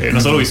 Sí. No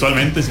solo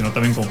visualmente, sino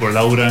también como por el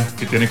aura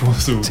que tiene como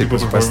su tipo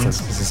de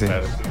performance. Sí.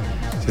 Claro.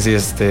 Sí,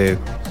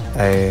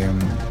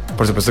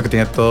 por supuesto que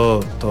tiene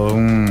todo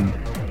un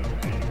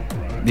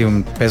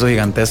peso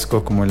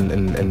gigantesco, como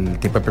el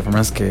tipo de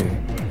performance que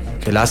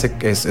él hace,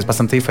 que es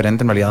bastante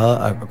diferente en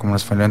realidad a como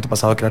fue el evento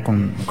pasado, que era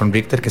con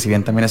Richter, que si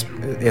bien también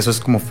eso es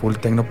como full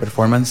techno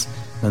performance,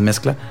 nos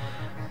mezcla.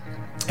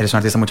 Él es un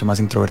artista mucho más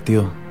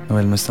introvertido, ¿no?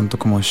 Él no es tanto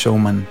como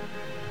showman. En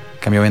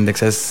cambio,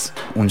 Vendex es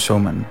un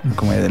showman.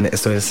 Como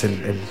esto es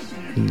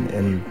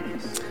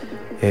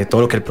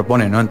todo lo que él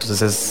propone, ¿no?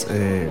 Entonces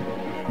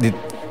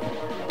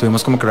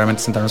tuvimos como que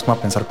realmente sentarnos como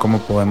a pensar cómo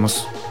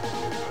podemos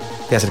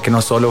hacer que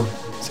no solo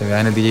se vea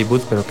en el DJ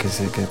booth, pero que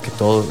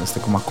todo esté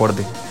como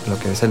acorde a lo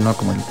que es él, ¿no?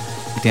 Como él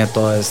tiene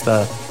toda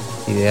esta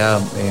idea,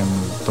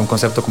 todo un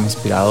concepto como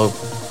inspirado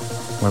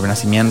como el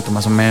Renacimiento,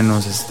 más o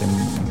menos,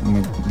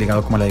 muy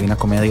ligado como a la Divina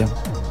Comedia.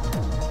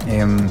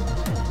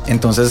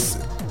 Entonces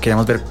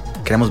queremos ver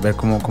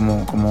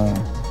cómo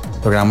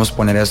logramos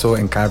poner eso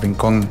en cada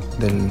rincón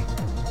del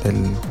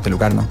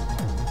lugar, ¿no?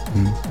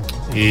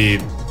 Y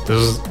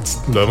entonces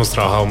lo hemos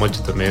trabajado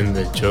mucho también.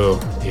 De hecho,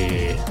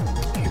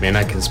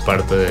 Jimena, que es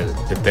parte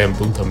de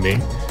Temple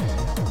también,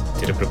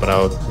 tiene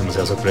preparado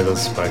demasiadas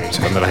sorpresas para que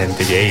cuando la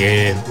gente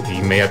llegue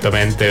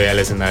inmediatamente vea el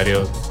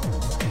escenario.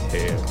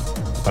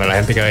 Para la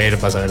gente que va a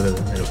ir va a saber de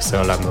lo que estoy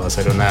hablando. Va a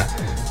ser una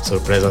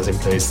sorpresa a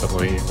simple vista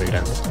muy, muy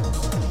grande.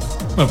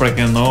 Bueno, para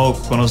quienes no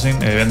conocen,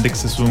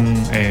 Bendix es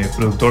un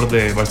productor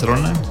de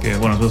Barcelona, que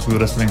bueno, es una de las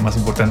figuras también más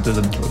importantes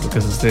dentro de lo que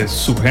es este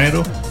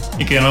subgénero,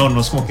 y que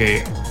no es como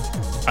que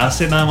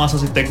hace nada más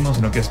Acid Techno,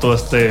 sino que es todo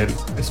este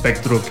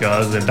espectro que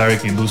va desde el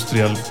Dark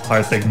Industrial,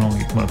 Hard Techno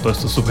y bueno, todos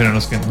estos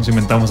subgéneros que nos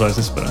inventamos a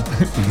veces para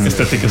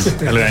estéticas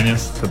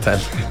aledañas. Total.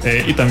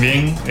 Y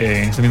también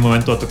en ese mismo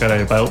momento va a tocar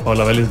a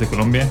Paula Vélez de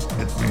Colombia,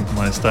 que también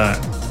como de esta...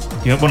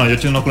 Y, bueno,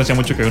 yo no conocía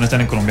mucho que había una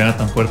escena colombiana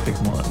tan fuerte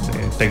como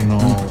de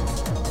techno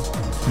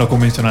no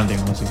convencional,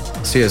 digamos así.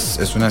 Sí,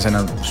 es una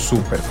escena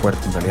súper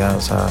fuerte en realidad.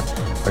 O sea,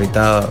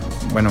 ahorita,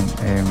 bueno,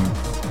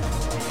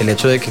 el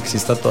hecho de que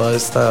exista toda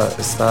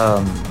esta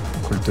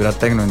cultura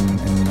techno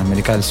en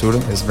América del Sur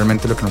es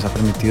realmente lo que nos ha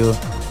permitido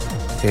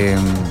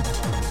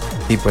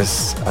y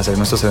pues hacer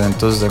nuestros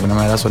eventos de alguna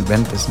manera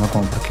solventes, ¿no?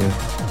 Como porque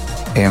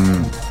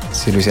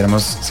si lo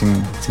hiciéramos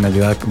sin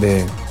ayuda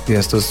de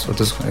estos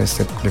otros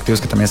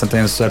colectivos que también están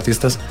teniendo estos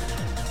artistas,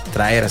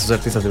 traer a esos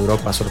artistas de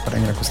Europa solo para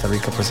venir a Costa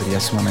Rica pues sería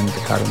sumamente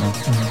caro, ¿no?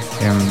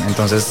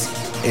 Entonces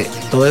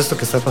todo esto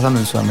que está pasando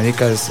en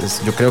Sudamérica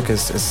yo creo que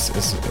es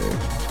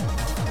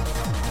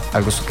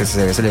algo que se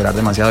debe celebrar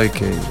demasiado y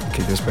que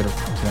yo espero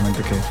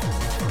realmente que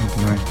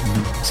continúe.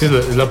 Sí,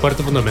 es la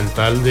parte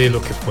fundamental de lo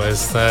que puede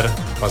estar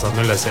pasando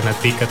en la escena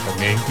tica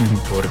también,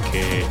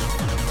 porque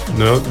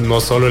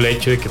no solo el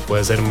hecho de que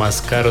puede ser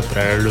más caro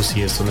traerlo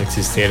si esto no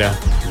existiera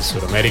en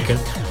Sudamérica,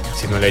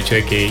 sino el hecho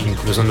de que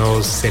incluso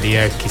no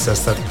sería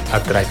quizás tan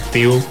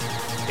atractivo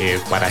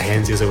para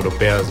agencias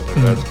europeas,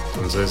 ¿verdad?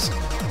 Entonces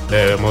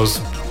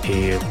debemos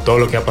todo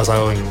lo que ha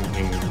pasado en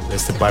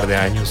este par de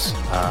años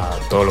a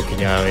todo lo que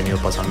ya ha venido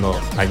pasando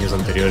años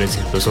anteriores.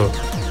 Incluso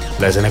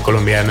la escena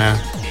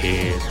colombiana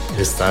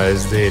está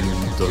desde el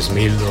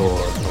 2000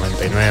 o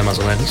 99 más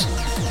o menos,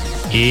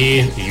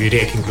 y yo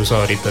diría que incluso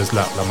ahorita es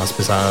la más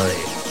pesada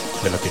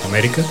de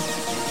Latinoamérica.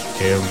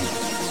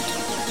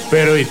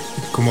 Pero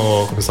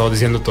como estamos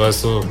diciendo, todo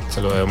esto se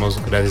lo debemos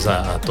gracias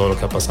a todo lo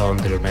que ha pasado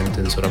anteriormente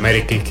en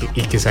Sudamérica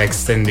y que se ha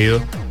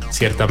extendido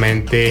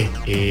ciertamente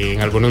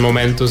en algunos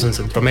momentos en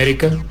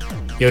Centroamérica,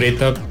 y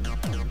ahorita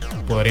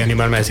podría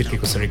animarme a decir que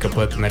Costa Rica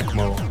puede tener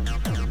como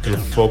el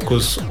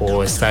focus,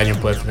 o este año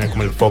puede tener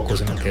como el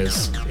focus en lo que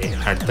es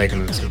hard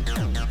techno en sí.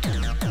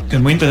 Es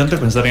muy interesante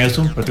pensar en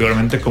eso,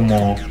 particularmente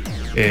como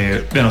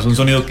es un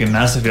sonido que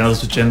nace a finales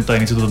de los 80,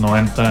 inicios de los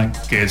 90,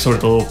 que es sobre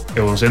todo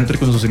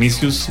eurocéntrico en sus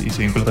inicios y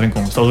se vincula también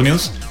con Estados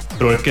Unidos,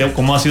 pero ver que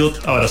cómo ha sido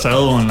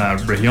abrazado en la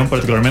región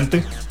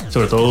particularmente,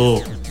 sobre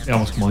todo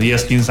digamos como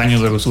 10, 15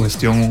 años luego de su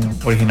gestión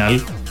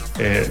original.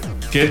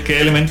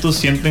 ¿Qué elementos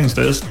sienten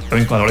ustedes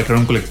también cuando ahora crear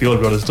un colectivo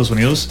alrededor de Estados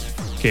Unidos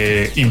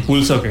que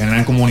impulsa o que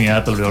generan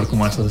comunidad alrededor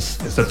como esas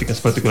estéticas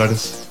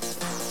particulares?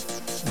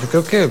 Yo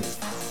creo que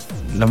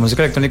la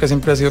música electrónica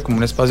siempre ha sido como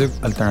un espacio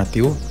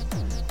alternativo,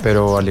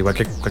 pero al igual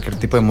que cualquier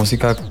tipo de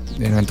música,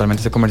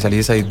 eventualmente se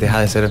comercializa y deja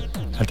de ser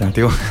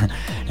alternativo.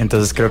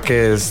 Entonces creo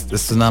que esto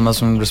es nada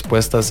más una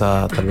respuesta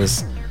a tal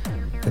vez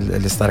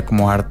el estar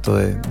como harto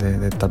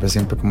de tal vez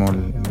siempre como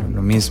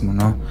lo mismo,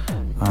 ¿no?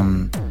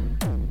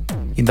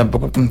 Y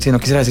tampoco, si no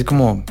quisiera decir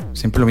como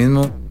siempre lo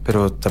mismo,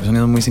 pero tal vez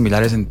sonidos muy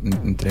similares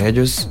entre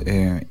ellos.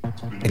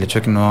 El hecho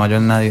de que no haya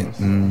una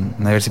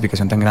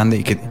diversificación tan grande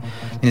y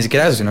ni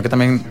siquiera eso, sino que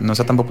también no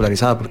sea tan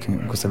popularizada, porque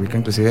en Costa Rica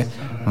inclusive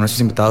uno de nuestros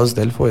invitados,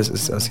 Delfo,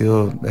 ha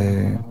sido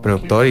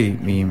productor y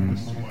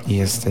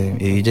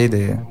DJ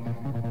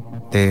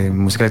de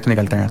música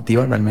electrónica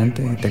alternativa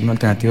realmente, techno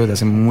alternativo desde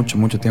hace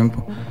mucho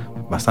tiempo,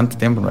 bastante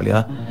tiempo en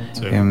realidad.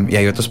 Sí. Y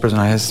hay otros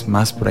personajes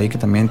más por ahí que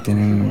también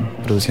tienen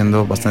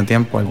produciendo bastante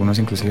tiempo, algunos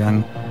inclusive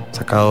han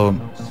sacado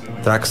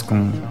tracks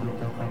con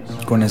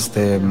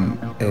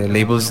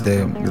labels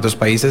de otros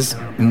países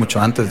mucho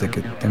antes de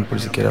que Temple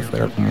siquiera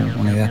fuera como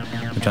una idea,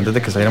 mucho antes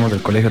de que saliéramos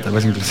del colegio tal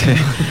vez inclusive.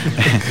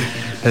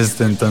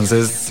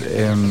 Entonces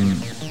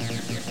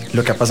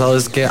lo que ha pasado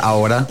es que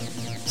ahora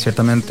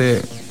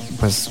ciertamente,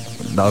 pues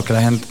dado que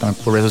la gente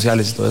también por redes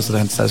sociales y todo esto, la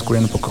gente está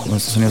descubriendo un poco como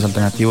estos sonidos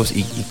alternativos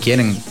y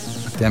quieren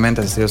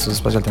activamente asistir a estos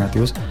espacios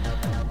alternativos,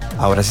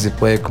 ahora sí se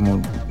puede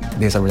como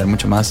desarrollar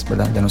mucho más,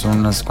 ¿verdad? Ya no son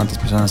unas cuantas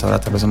personas, ahora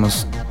tal vez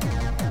somos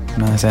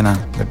una decena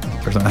de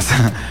personas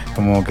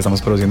como que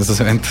estamos produciendo estos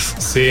eventos.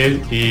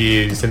 Sí,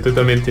 y siento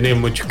también tiene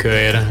mucho que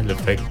ver el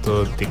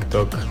efecto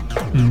TikTok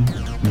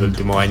el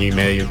último año y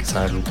medio,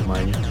 quizás el último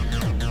año,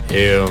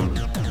 que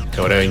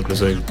ahora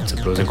incluso se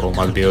producen como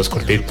más videos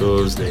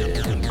cortitos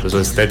incluso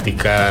de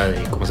estética,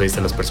 de cómo se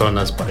visten las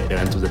personas para ir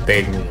a eventos de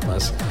techno y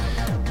demás,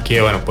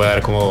 que bueno, puede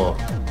dar como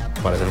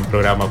para hacer un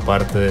programa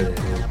aparte de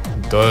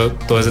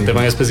todo ese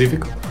tema en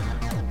específico.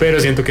 Pero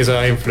siento que eso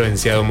ha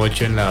influenciado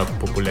mucho en la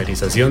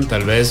popularización,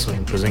 tal vez, o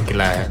incluso en que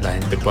la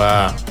gente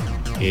pueda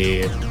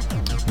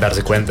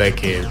darse cuenta de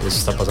que eso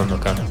está pasando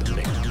acá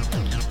también.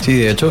 Sí,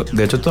 de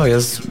hecho todavía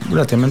es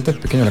relativamente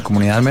pequeño la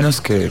comunidad, al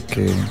menos que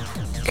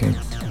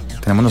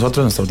tenemos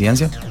nosotros, nuestra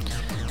audiencia,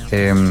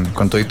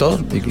 con todo y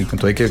con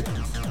todo y que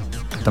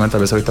tal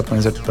vez ahorita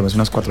pueden ser tal vez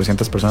unas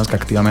 400 personas que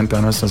activamente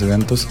van a nuestros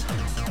eventos.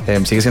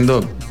 Sigue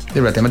siendo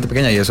relativamente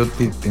pequeña y eso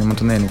tiene un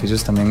montón de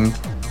beneficios también,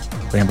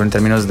 por ejemplo, en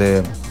términos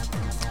de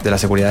la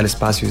seguridad del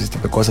espacio y ese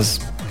tipo de cosas.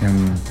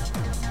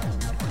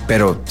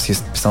 Pero sí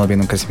estamos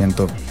viendo un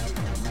crecimiento,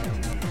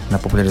 una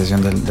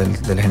popularización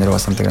del género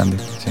bastante grande.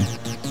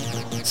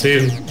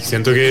 Sí,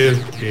 siento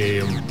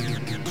que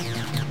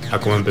a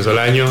como empezó el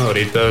año,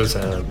 ahorita o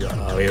sea,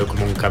 ha habido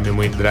como un cambio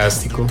muy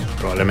drástico.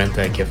 Probablemente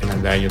de aquí a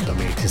final de año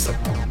también exista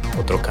como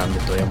otro cambio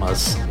todavía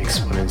más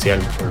exponencial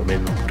por lo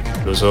mismo, porque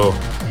incluso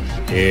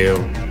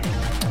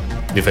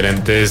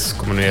diferentes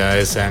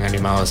comunidades se han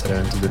animado a hacer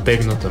eventos de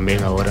techno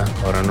también ahora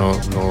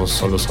no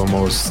solo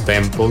somos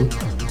Temple,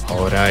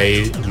 ahora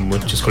hay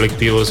muchos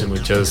colectivos y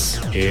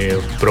muchas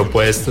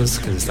propuestas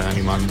que se están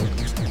animando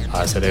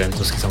a hacer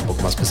eventos quizá un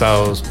poco más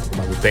pesados, un poco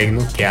más de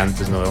techno, que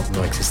antes no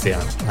existían.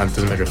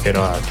 Antes me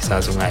refiero a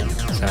quizás un año,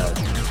 o sea,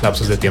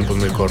 lapsos de tiempos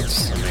muy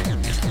cortos también.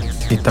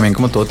 Y también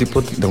como todo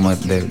tipo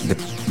de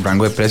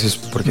rango de precios,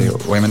 porque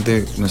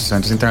obviamente nuestros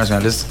eventos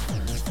internacionales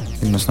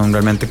no son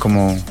realmente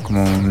como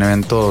un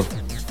evento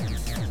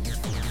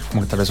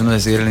como que tal vez uno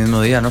decide el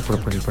mismo día, ¿no? por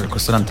el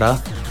costo de la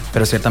entrada,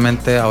 pero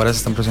ciertamente ahora se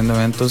están produciendo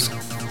eventos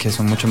que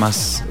son mucho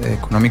más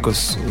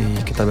económicos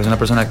y que tal vez una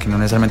persona que no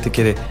necesariamente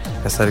quiere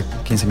gastar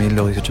 15,000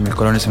 o 18,000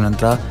 colones en una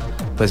entrada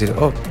puede decir,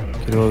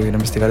 quiero ir a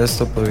investigar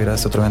esto, puedo ir a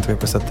este otro evento que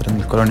cuesta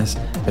 3,000 colones,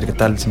 ver qué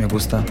tal, si me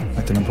gusta,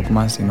 meterle un poco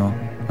más, si no,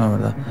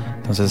 ¿verdad?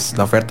 Entonces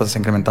la oferta se ha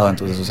incrementado,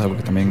 entonces eso es algo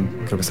que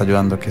también creo que está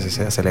ayudando a que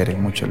se acelere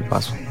mucho el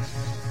paso.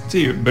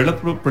 Sí, ver la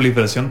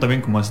proliferación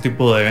también como ese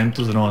tipo de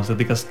eventos de nuevas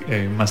estéticas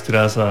más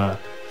tiradas a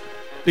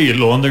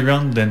lo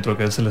underground dentro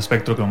que es el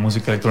espectro con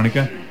música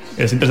electrónica.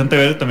 Es interesante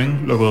ver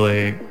también luego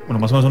de,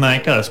 más o menos una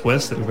década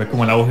después, ver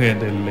como el auge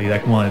de la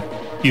idea como de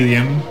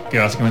EDM, que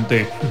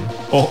básicamente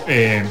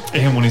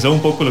hegemonizó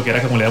un poco lo que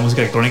era como la idea de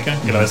música electrónica,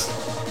 que a la vez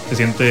se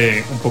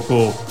siente un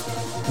poco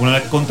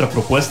una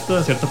contrapropuesta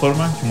de cierta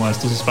forma, como a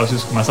estos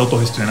espacios más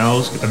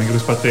autogestionados, que también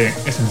creo que es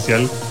parte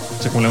esencial,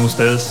 no sé cómo leen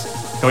ustedes.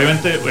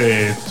 Obviamente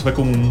fue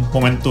como un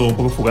momento un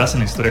poco fugaz en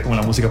la historia como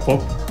la música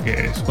pop,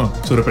 que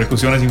sus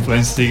repercusiones e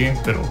influencias siguen,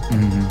 pero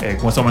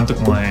como este momento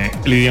como de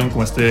el idioma,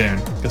 como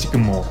casi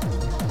como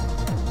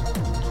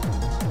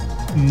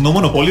no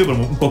monopolio, pero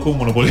un poco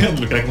monopolio,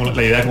 lo que era como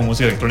la idea como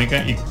música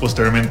electrónica, y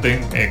posteriormente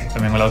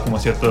también ha hablado como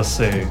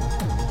ciertos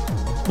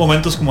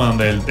momentos como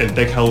donde el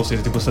tech house y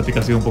ese tipo de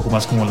estética ha sido un poco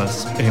más como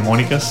las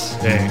hegemónicas.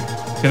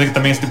 Siento que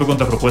también este tipo de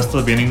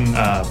contrapropuestas vienen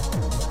a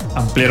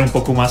ampliar un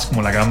poco más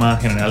como la gama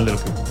general de lo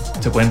que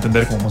se puede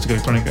entender como música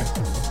electrónica.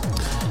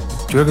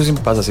 Yo creo que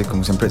siempre pasa así,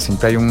 como siempre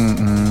hay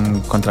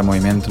un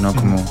contramovimiento, ¿no?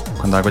 Como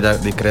cuando algo ya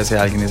crece,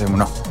 alguien dice,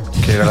 no,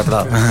 quiero ir al otro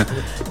lado.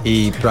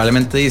 Y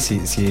probablemente si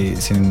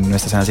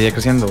nuestra escena sigue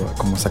creciendo,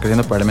 como está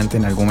creciendo, probablemente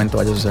en algún momento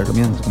vaya a suceder lo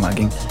mismo. Como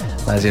alguien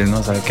va a decir,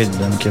 no, sabe que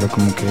yo no quiero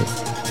como que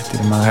si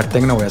tiene más hard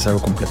techno, voy a hacer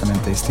algo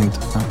completamente distinto,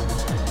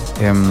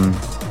 ¿no?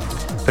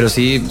 Pero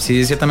sí,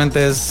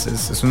 ciertamente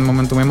es un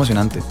momento muy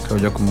emocionante, creo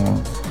yo,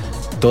 como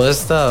toda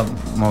esta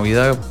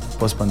movida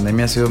post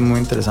pandemia ha sido muy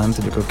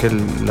interesante. Yo creo que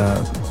el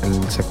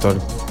sector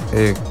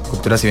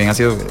cultura, si bien ha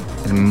sido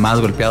el más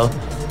golpeado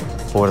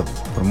por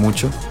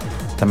mucho,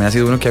 también ha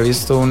sido uno que ha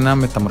visto una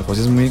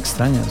metamorfosis muy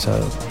extraña, o sea,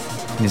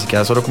 ni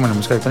siquiera solo como en la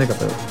música electrónica,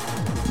 pero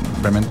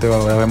realmente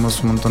ahora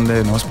vemos un montón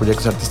de nuevos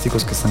proyectos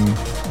artísticos que están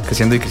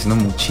creciendo y creciendo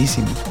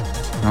muchísimo,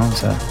 ¿no? O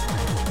sea,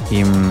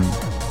 y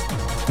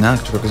nada,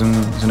 yo creo que es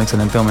un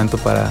excelente momento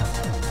para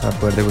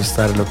poder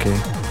degustar lo que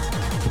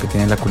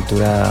tiene la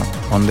cultura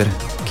under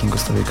aquí en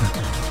Costa Rica.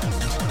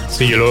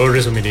 Sí, yo lo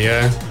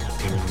resumiría en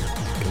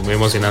muy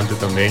emocionante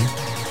también,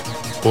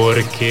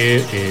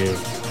 porque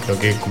creo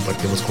que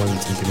compartimos con el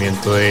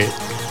sentimiento de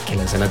que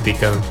la escena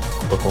tica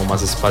ocupa como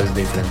más espacios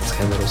de diferentes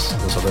géneros,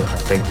 no solo de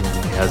hard techno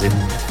ni acid.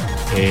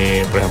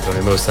 Por ejemplo, a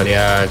mí me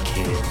gustaría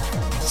que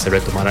se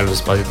retomaran los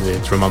espacios de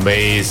drum and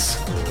bass,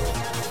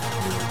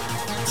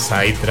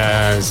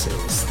 psytrance,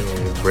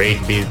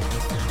 breakbeat,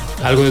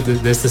 algo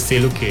de este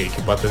estilo que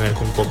pueda tener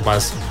un poco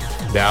más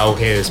de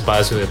auge, de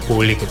espacio, de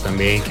público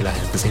también, que la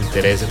gente se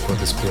interese por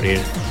descubrir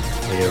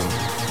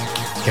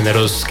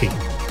géneros que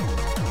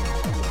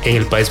en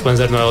el país pueden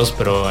ser nuevos,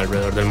 pero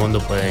alrededor del mundo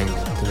pueden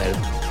tener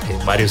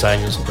varios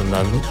años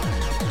rondando.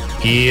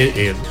 Y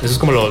eso es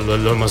como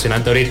lo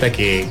emocionante ahorita,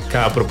 que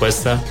cada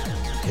propuesta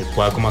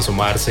pueda como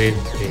asomarse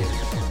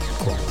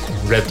con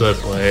un reto de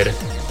poder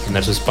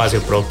tener su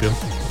espacio propio,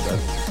 ¿verdad?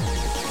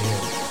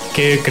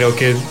 Que creo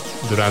que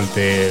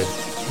durante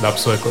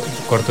lapso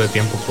corto de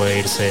tiempo puede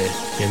irse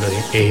viendo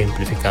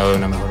ejemplificado de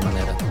una mejor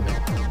manera también.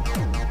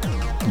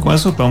 Con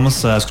eso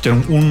vamos a escuchar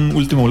un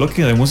último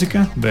bloque de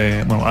música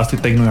de Acid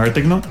Techno y Hard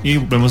Techno, y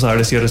volvemos a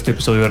dar cierre este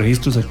episodio de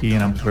Registros aquí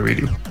en Amplify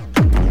Radio.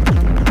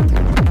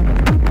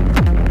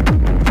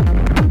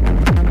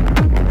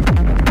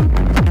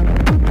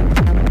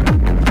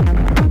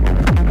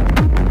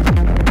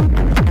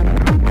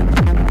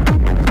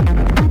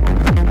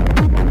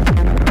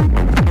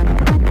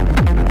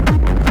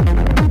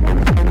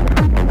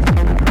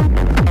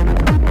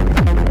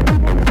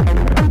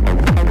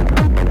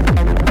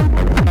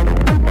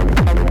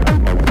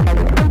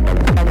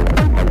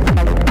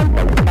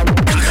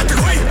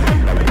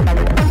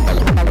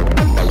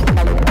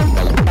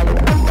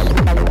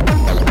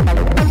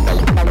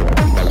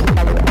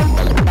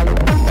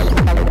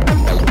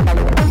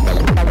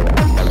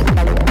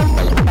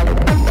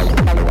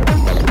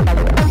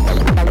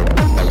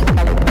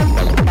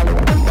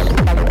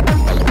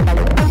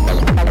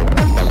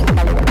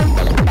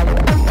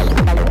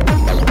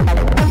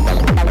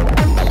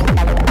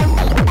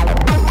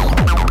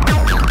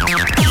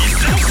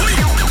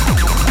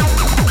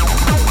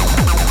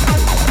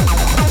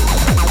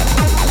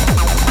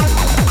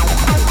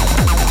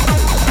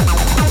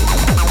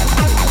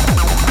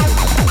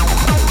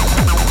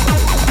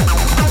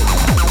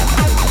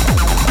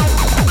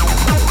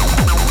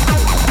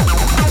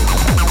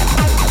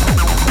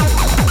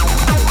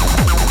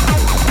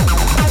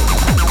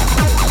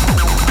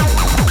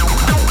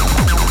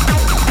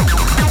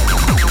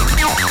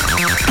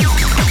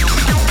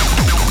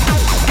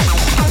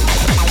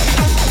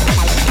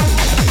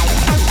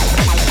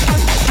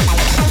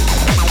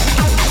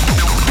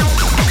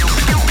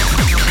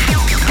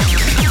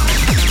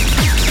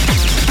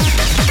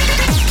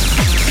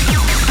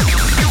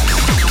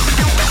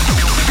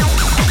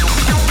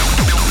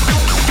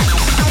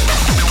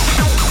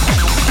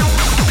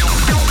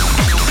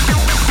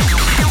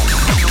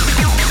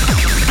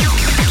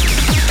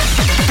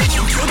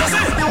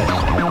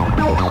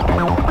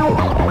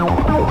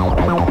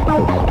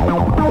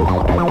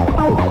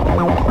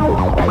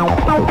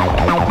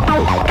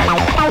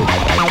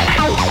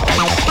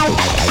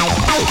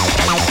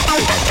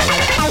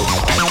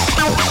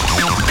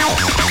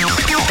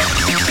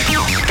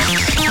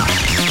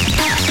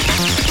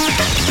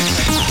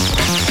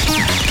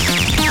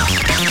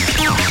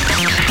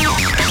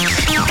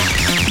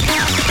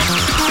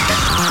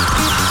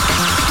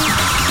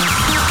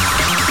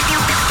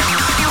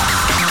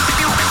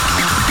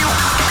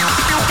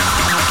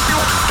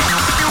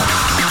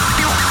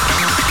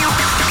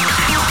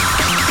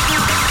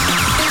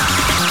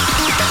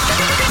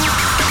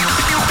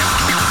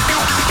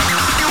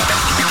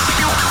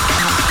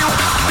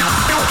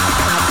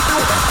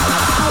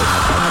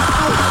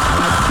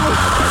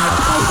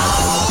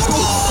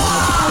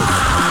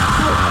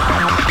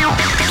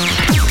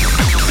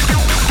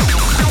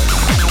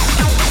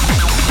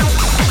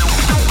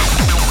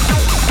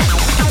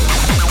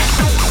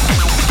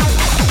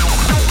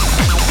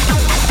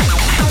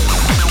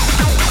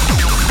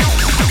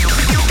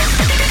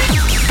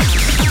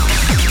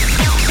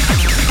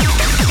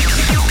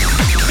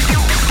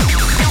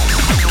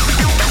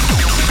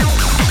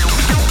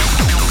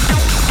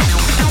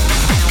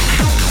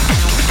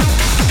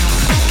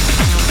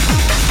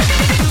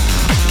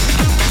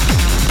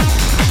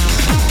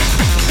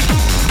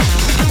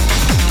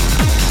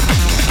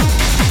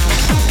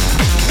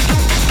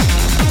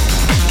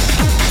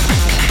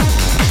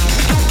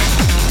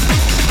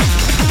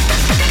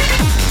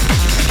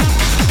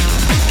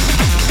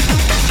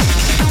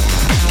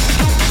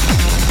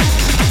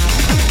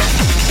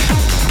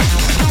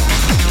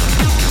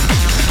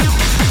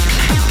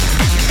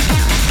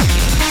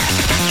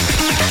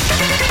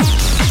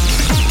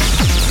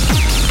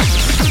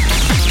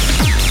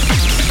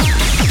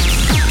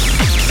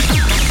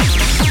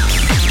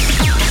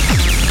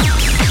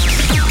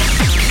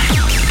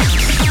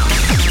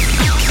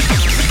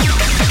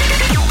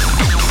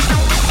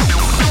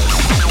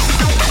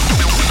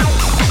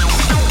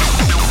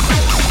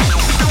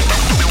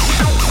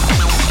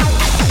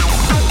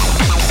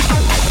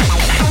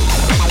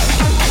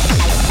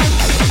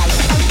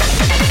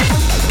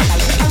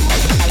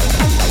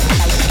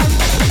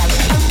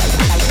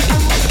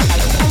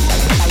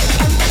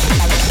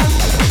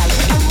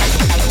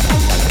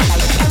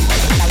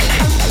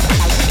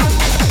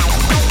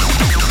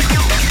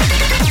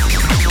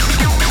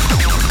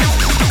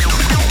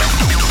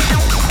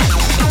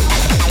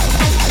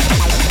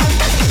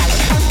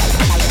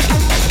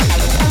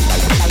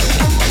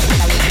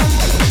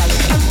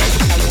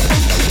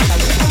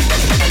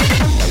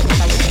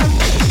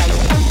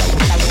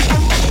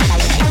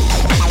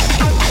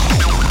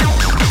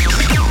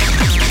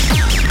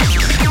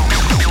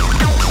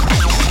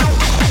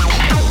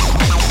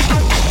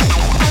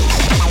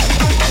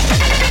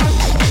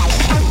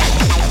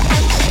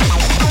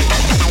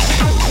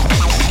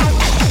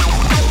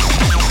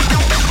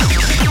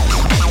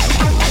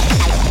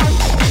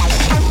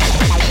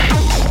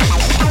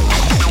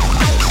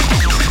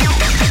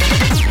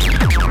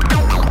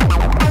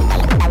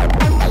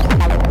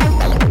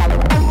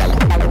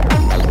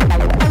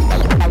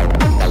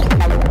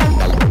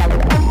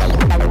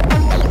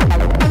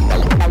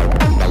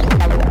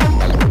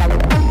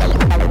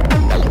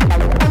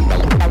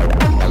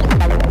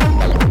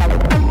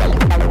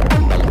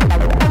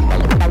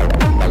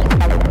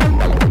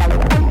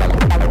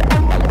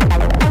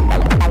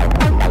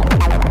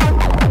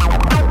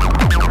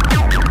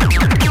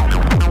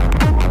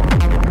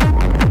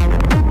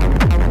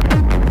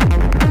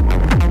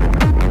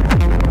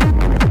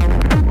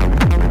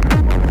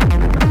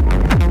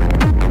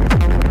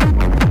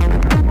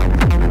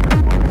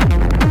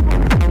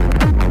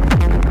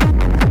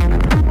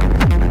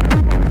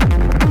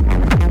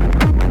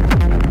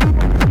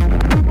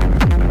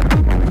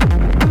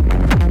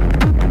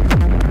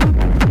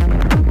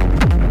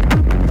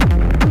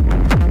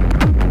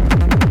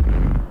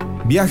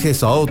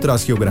 Viajes a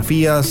otras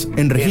geografías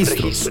en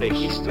registros.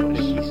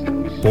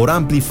 Por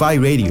Amplify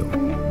Radio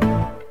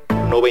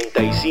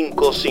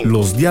 95.5.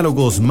 Los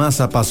diálogos más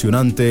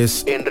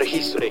apasionantes en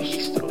registro.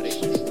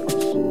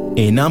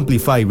 En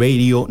Amplify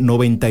Radio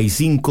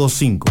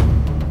 95.5.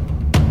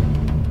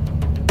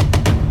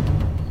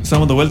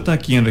 Estamos de vuelta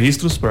aquí en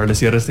Registros para darle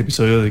cierre a este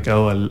episodio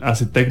dedicado al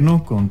Acid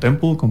Techno con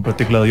Temple, con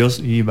Partícula Dios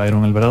y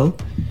Byron Alvarado.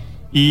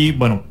 Y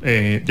bueno,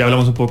 ya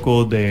hablamos un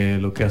poco de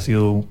lo que ha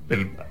sido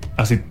el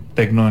Acid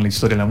Techno en la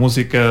historia de la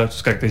música,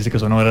 sus características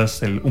sonoras,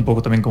 un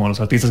poco también como los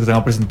artistas que se van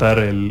a presentar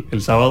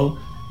el sábado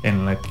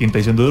en la quinta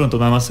edición de Duro.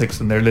 Entonces nada más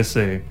extenderles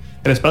el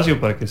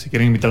espacio para que si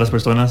quieren invitar a las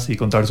personas y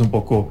contarles un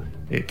poco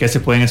qué se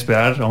pueden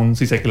esperar, aún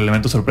si sé que el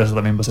elemento sorpresa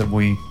también va a ser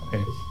muy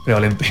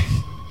prevalente.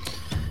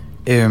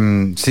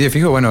 Sí,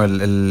 fijo, bueno,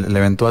 el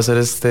evento va a ser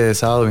este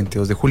sábado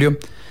 22 de julio.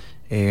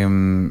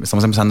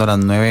 Estamos empezando a las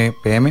 9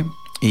 p.m.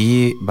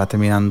 y va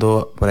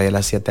terminando por ahí a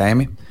las 7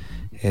 a.m.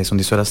 Son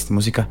 10 horas de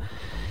música.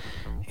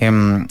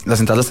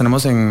 Las entradas las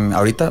tenemos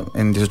ahorita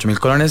en 18,000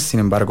 colones. Sin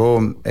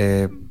embargo,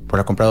 por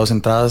la compra de 2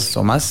 entradas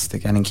o más te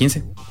quedan en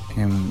 15.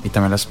 Y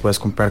también las puedes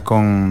comprar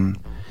con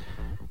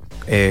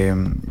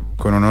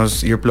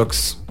unos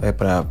earplugs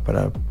para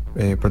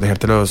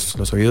protegerte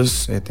los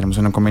oídos. Tenemos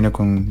un convenio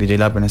con DJ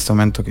Lab en este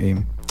momento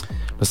que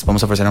los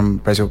vamos a ofrecer a un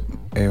precio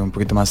un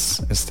poquito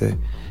más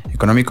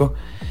económico.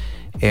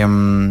 ¿Qué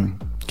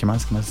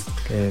más?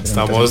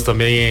 Estamos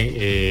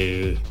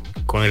también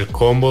con el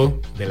combo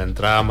de la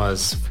entrada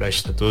más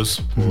Flash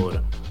Tattoos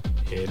por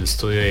el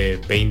estudio de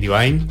Pain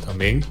Divine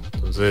también.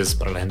 Entonces,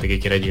 para la gente que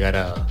quiera llegar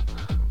a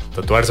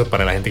tatuarse, o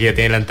para la gente que ya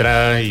tiene la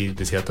entrada y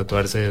decida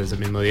tatuarse ese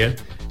mismo día,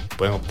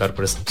 pueden optar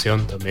por esta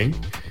opción también.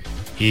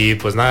 Y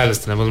pues nada,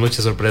 les tenemos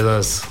muchas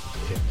sorpresas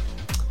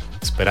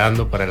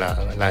esperando para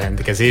la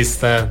gente que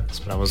asista.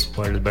 Esperamos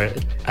poder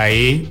ver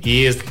ahí.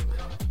 Y es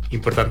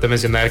importante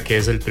mencionar que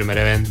es el primer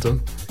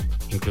evento,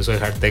 incluso de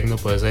Hard Techno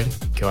puede ser,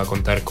 que va a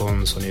contar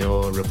con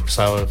sonido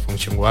reforzado de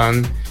Function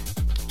One,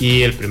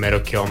 y el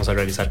primero que vamos a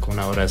realizar con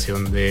una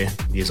duración de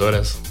 10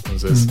 horas.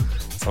 Entonces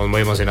estamos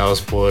muy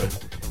emocionados por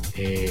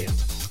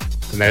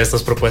tener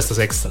estas propuestas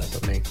extra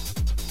también.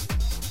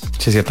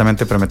 Sí,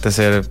 ciertamente promete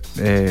ser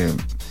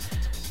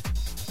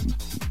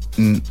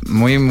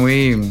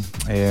muy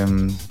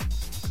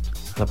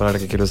la palabra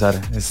que quiero usar,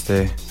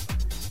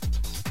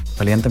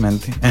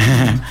 valientemente.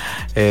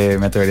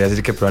 Me atrevería a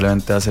decir que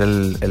probablemente va a ser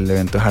el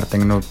evento de Hard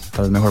Techno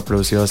tal vez mejor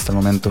producido hasta el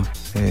momento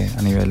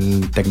a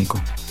nivel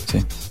técnico.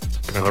 Sí.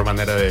 Qué mejor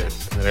manera de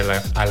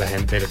tener a la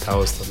gente del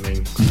caos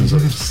también con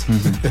nosotros.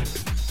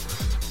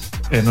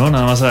 No,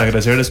 nada más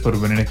agradecerles por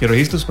venir aquí a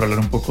Registros para hablar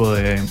un poco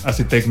de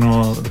Acid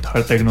Techno, de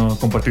Hard Techno,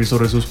 compartir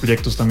sobre sus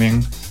proyectos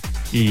también.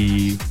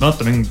 Y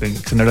también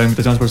extender la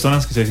invitación a las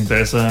personas que si les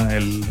interesa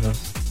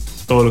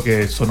todo lo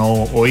que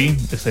sonó hoy.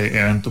 Este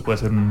evento puede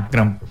ser un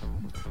gran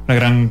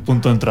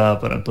punto de entrada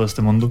para todo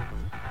este mundo.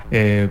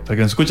 Para que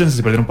nos escuchen, si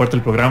se perdieron parte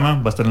del programa,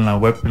 va a estar en la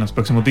web en los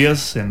próximos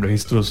días, en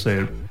Registros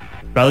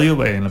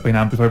Radio, en la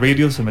página Amplify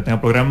Radio, se meten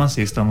a programas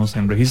y estamos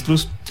en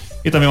Registros.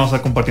 Y también vamos a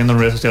estar compartiendo en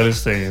redes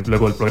sociales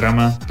luego del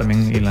programa,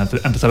 también en la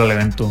antesala al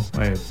evento,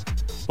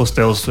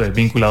 posteos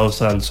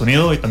vinculados al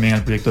sonido y también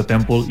al proyecto de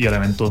Temple y al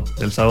evento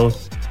del sábado.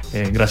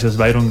 Gracias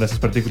Byron, gracias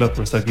Partícula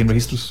por estar aquí en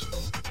Registros.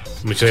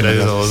 Muchas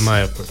gracias a vos,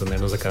 Mae, por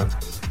tenernos acá.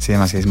 Sí,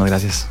 demasiadas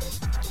gracias.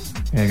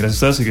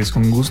 Gracias a ustedes, y que es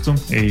con gusto.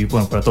 Y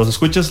bueno, para todos los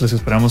escuchas, les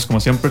esperamos como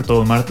siempre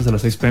todos martes a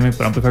las 6 p.m.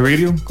 para Amplify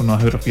Radio con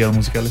nuevas geografías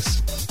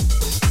musicales.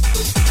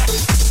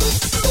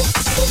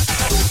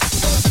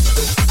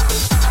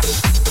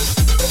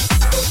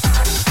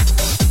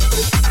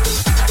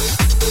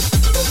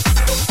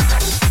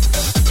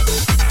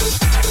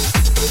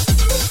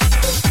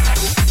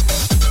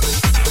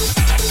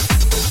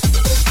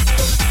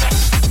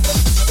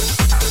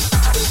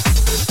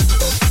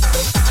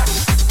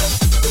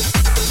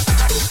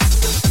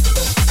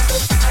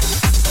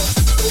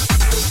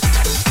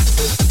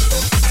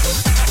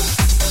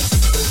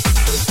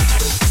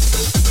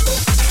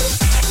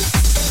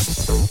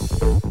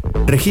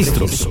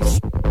 Registros.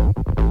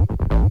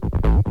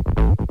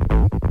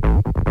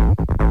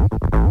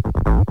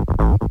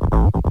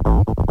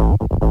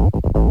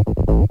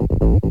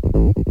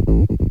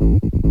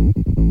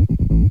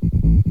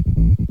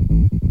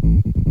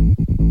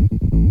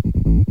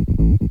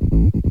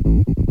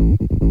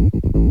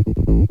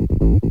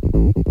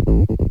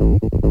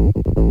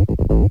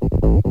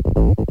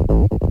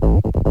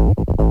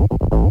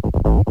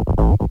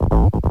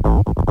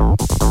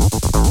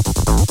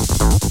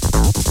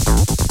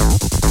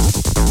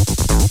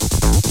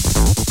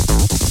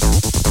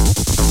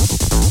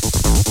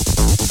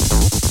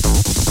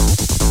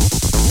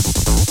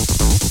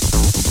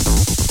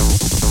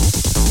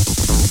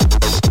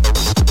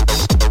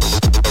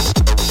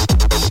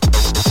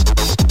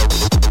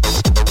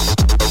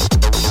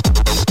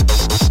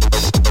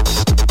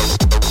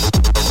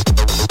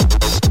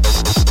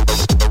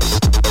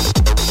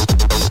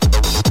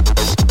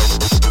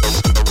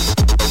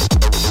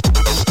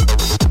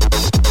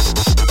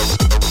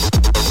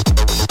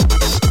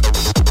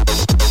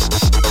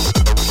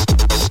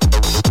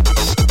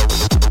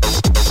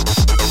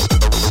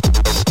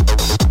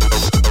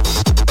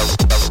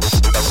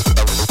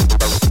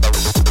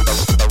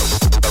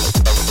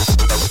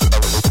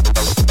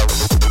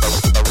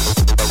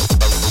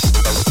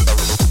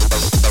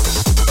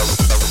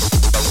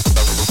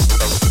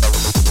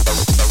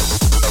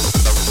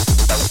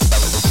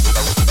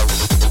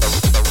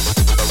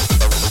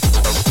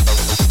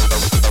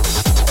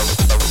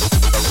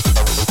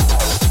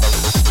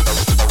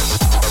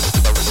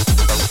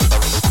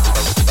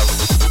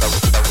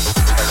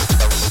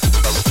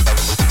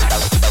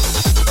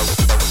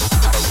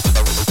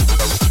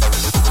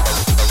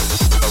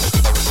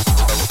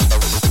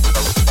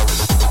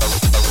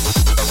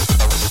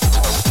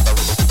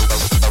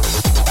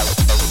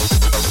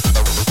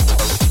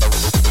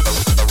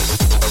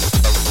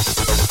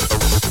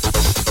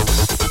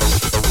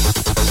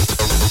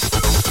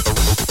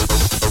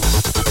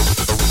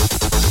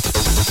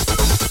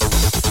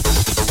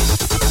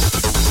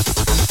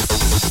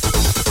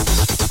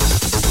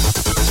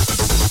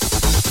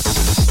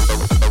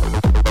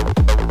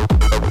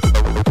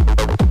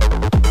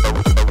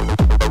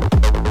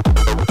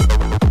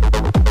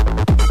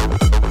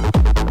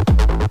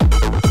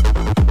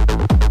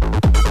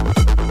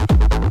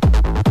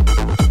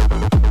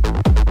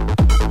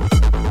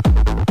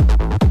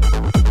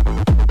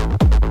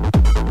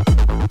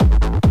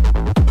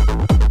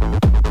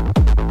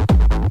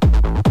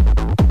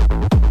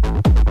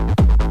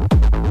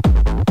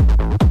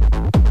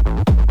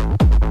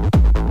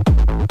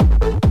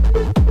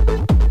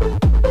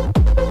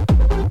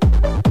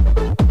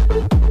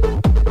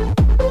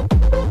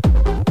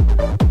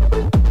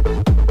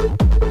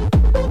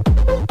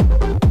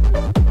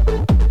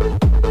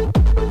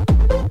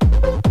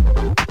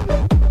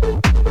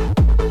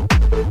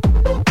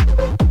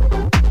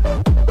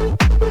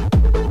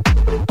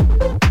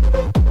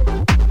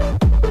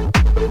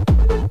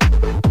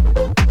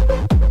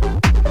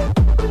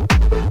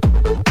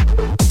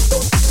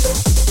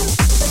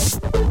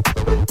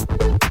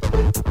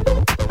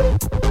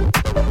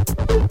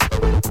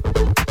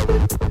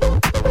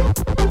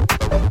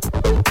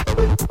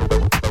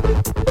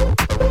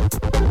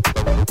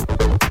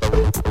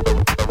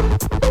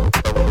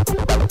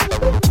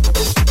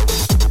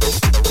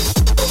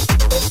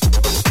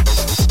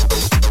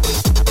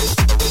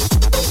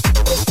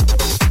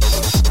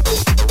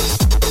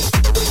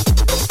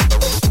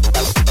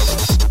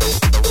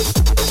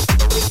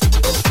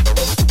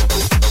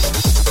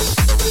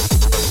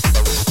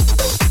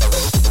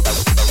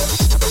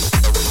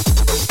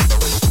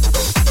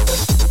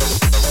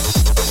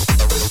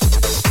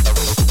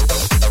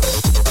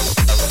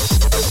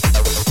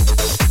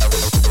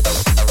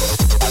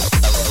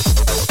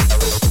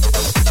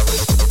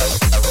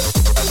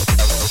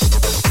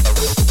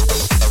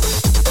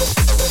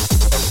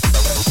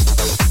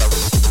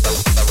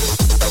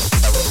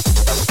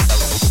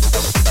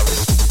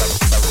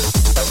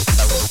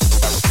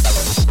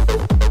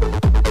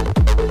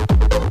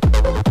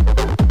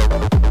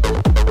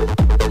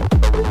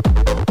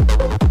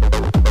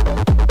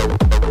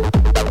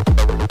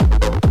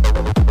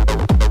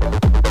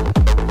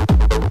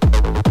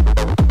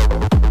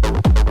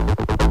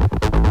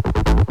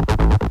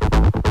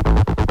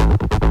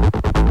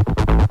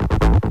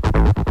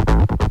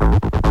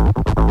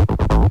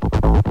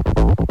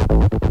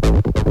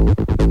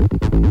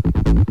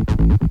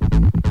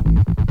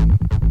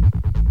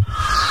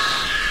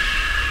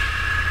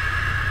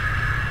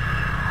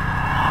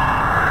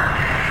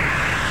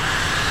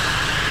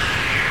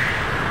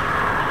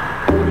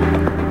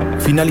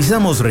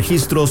 Finalizamos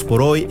registros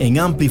por hoy en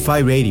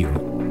Amplify Radio.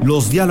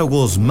 Los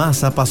diálogos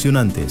más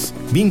apasionantes,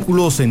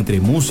 vínculos entre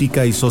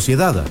música y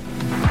sociedad.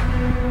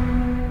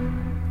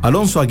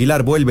 Alonso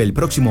Aguilar vuelve el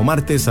próximo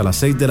martes a las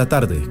 6 de la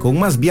tarde con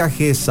más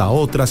viajes a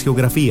otras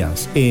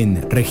geografías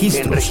en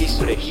Registros.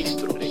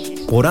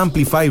 Por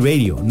Amplify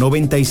Radio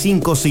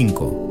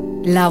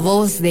 95.5. La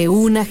voz de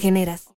una generación.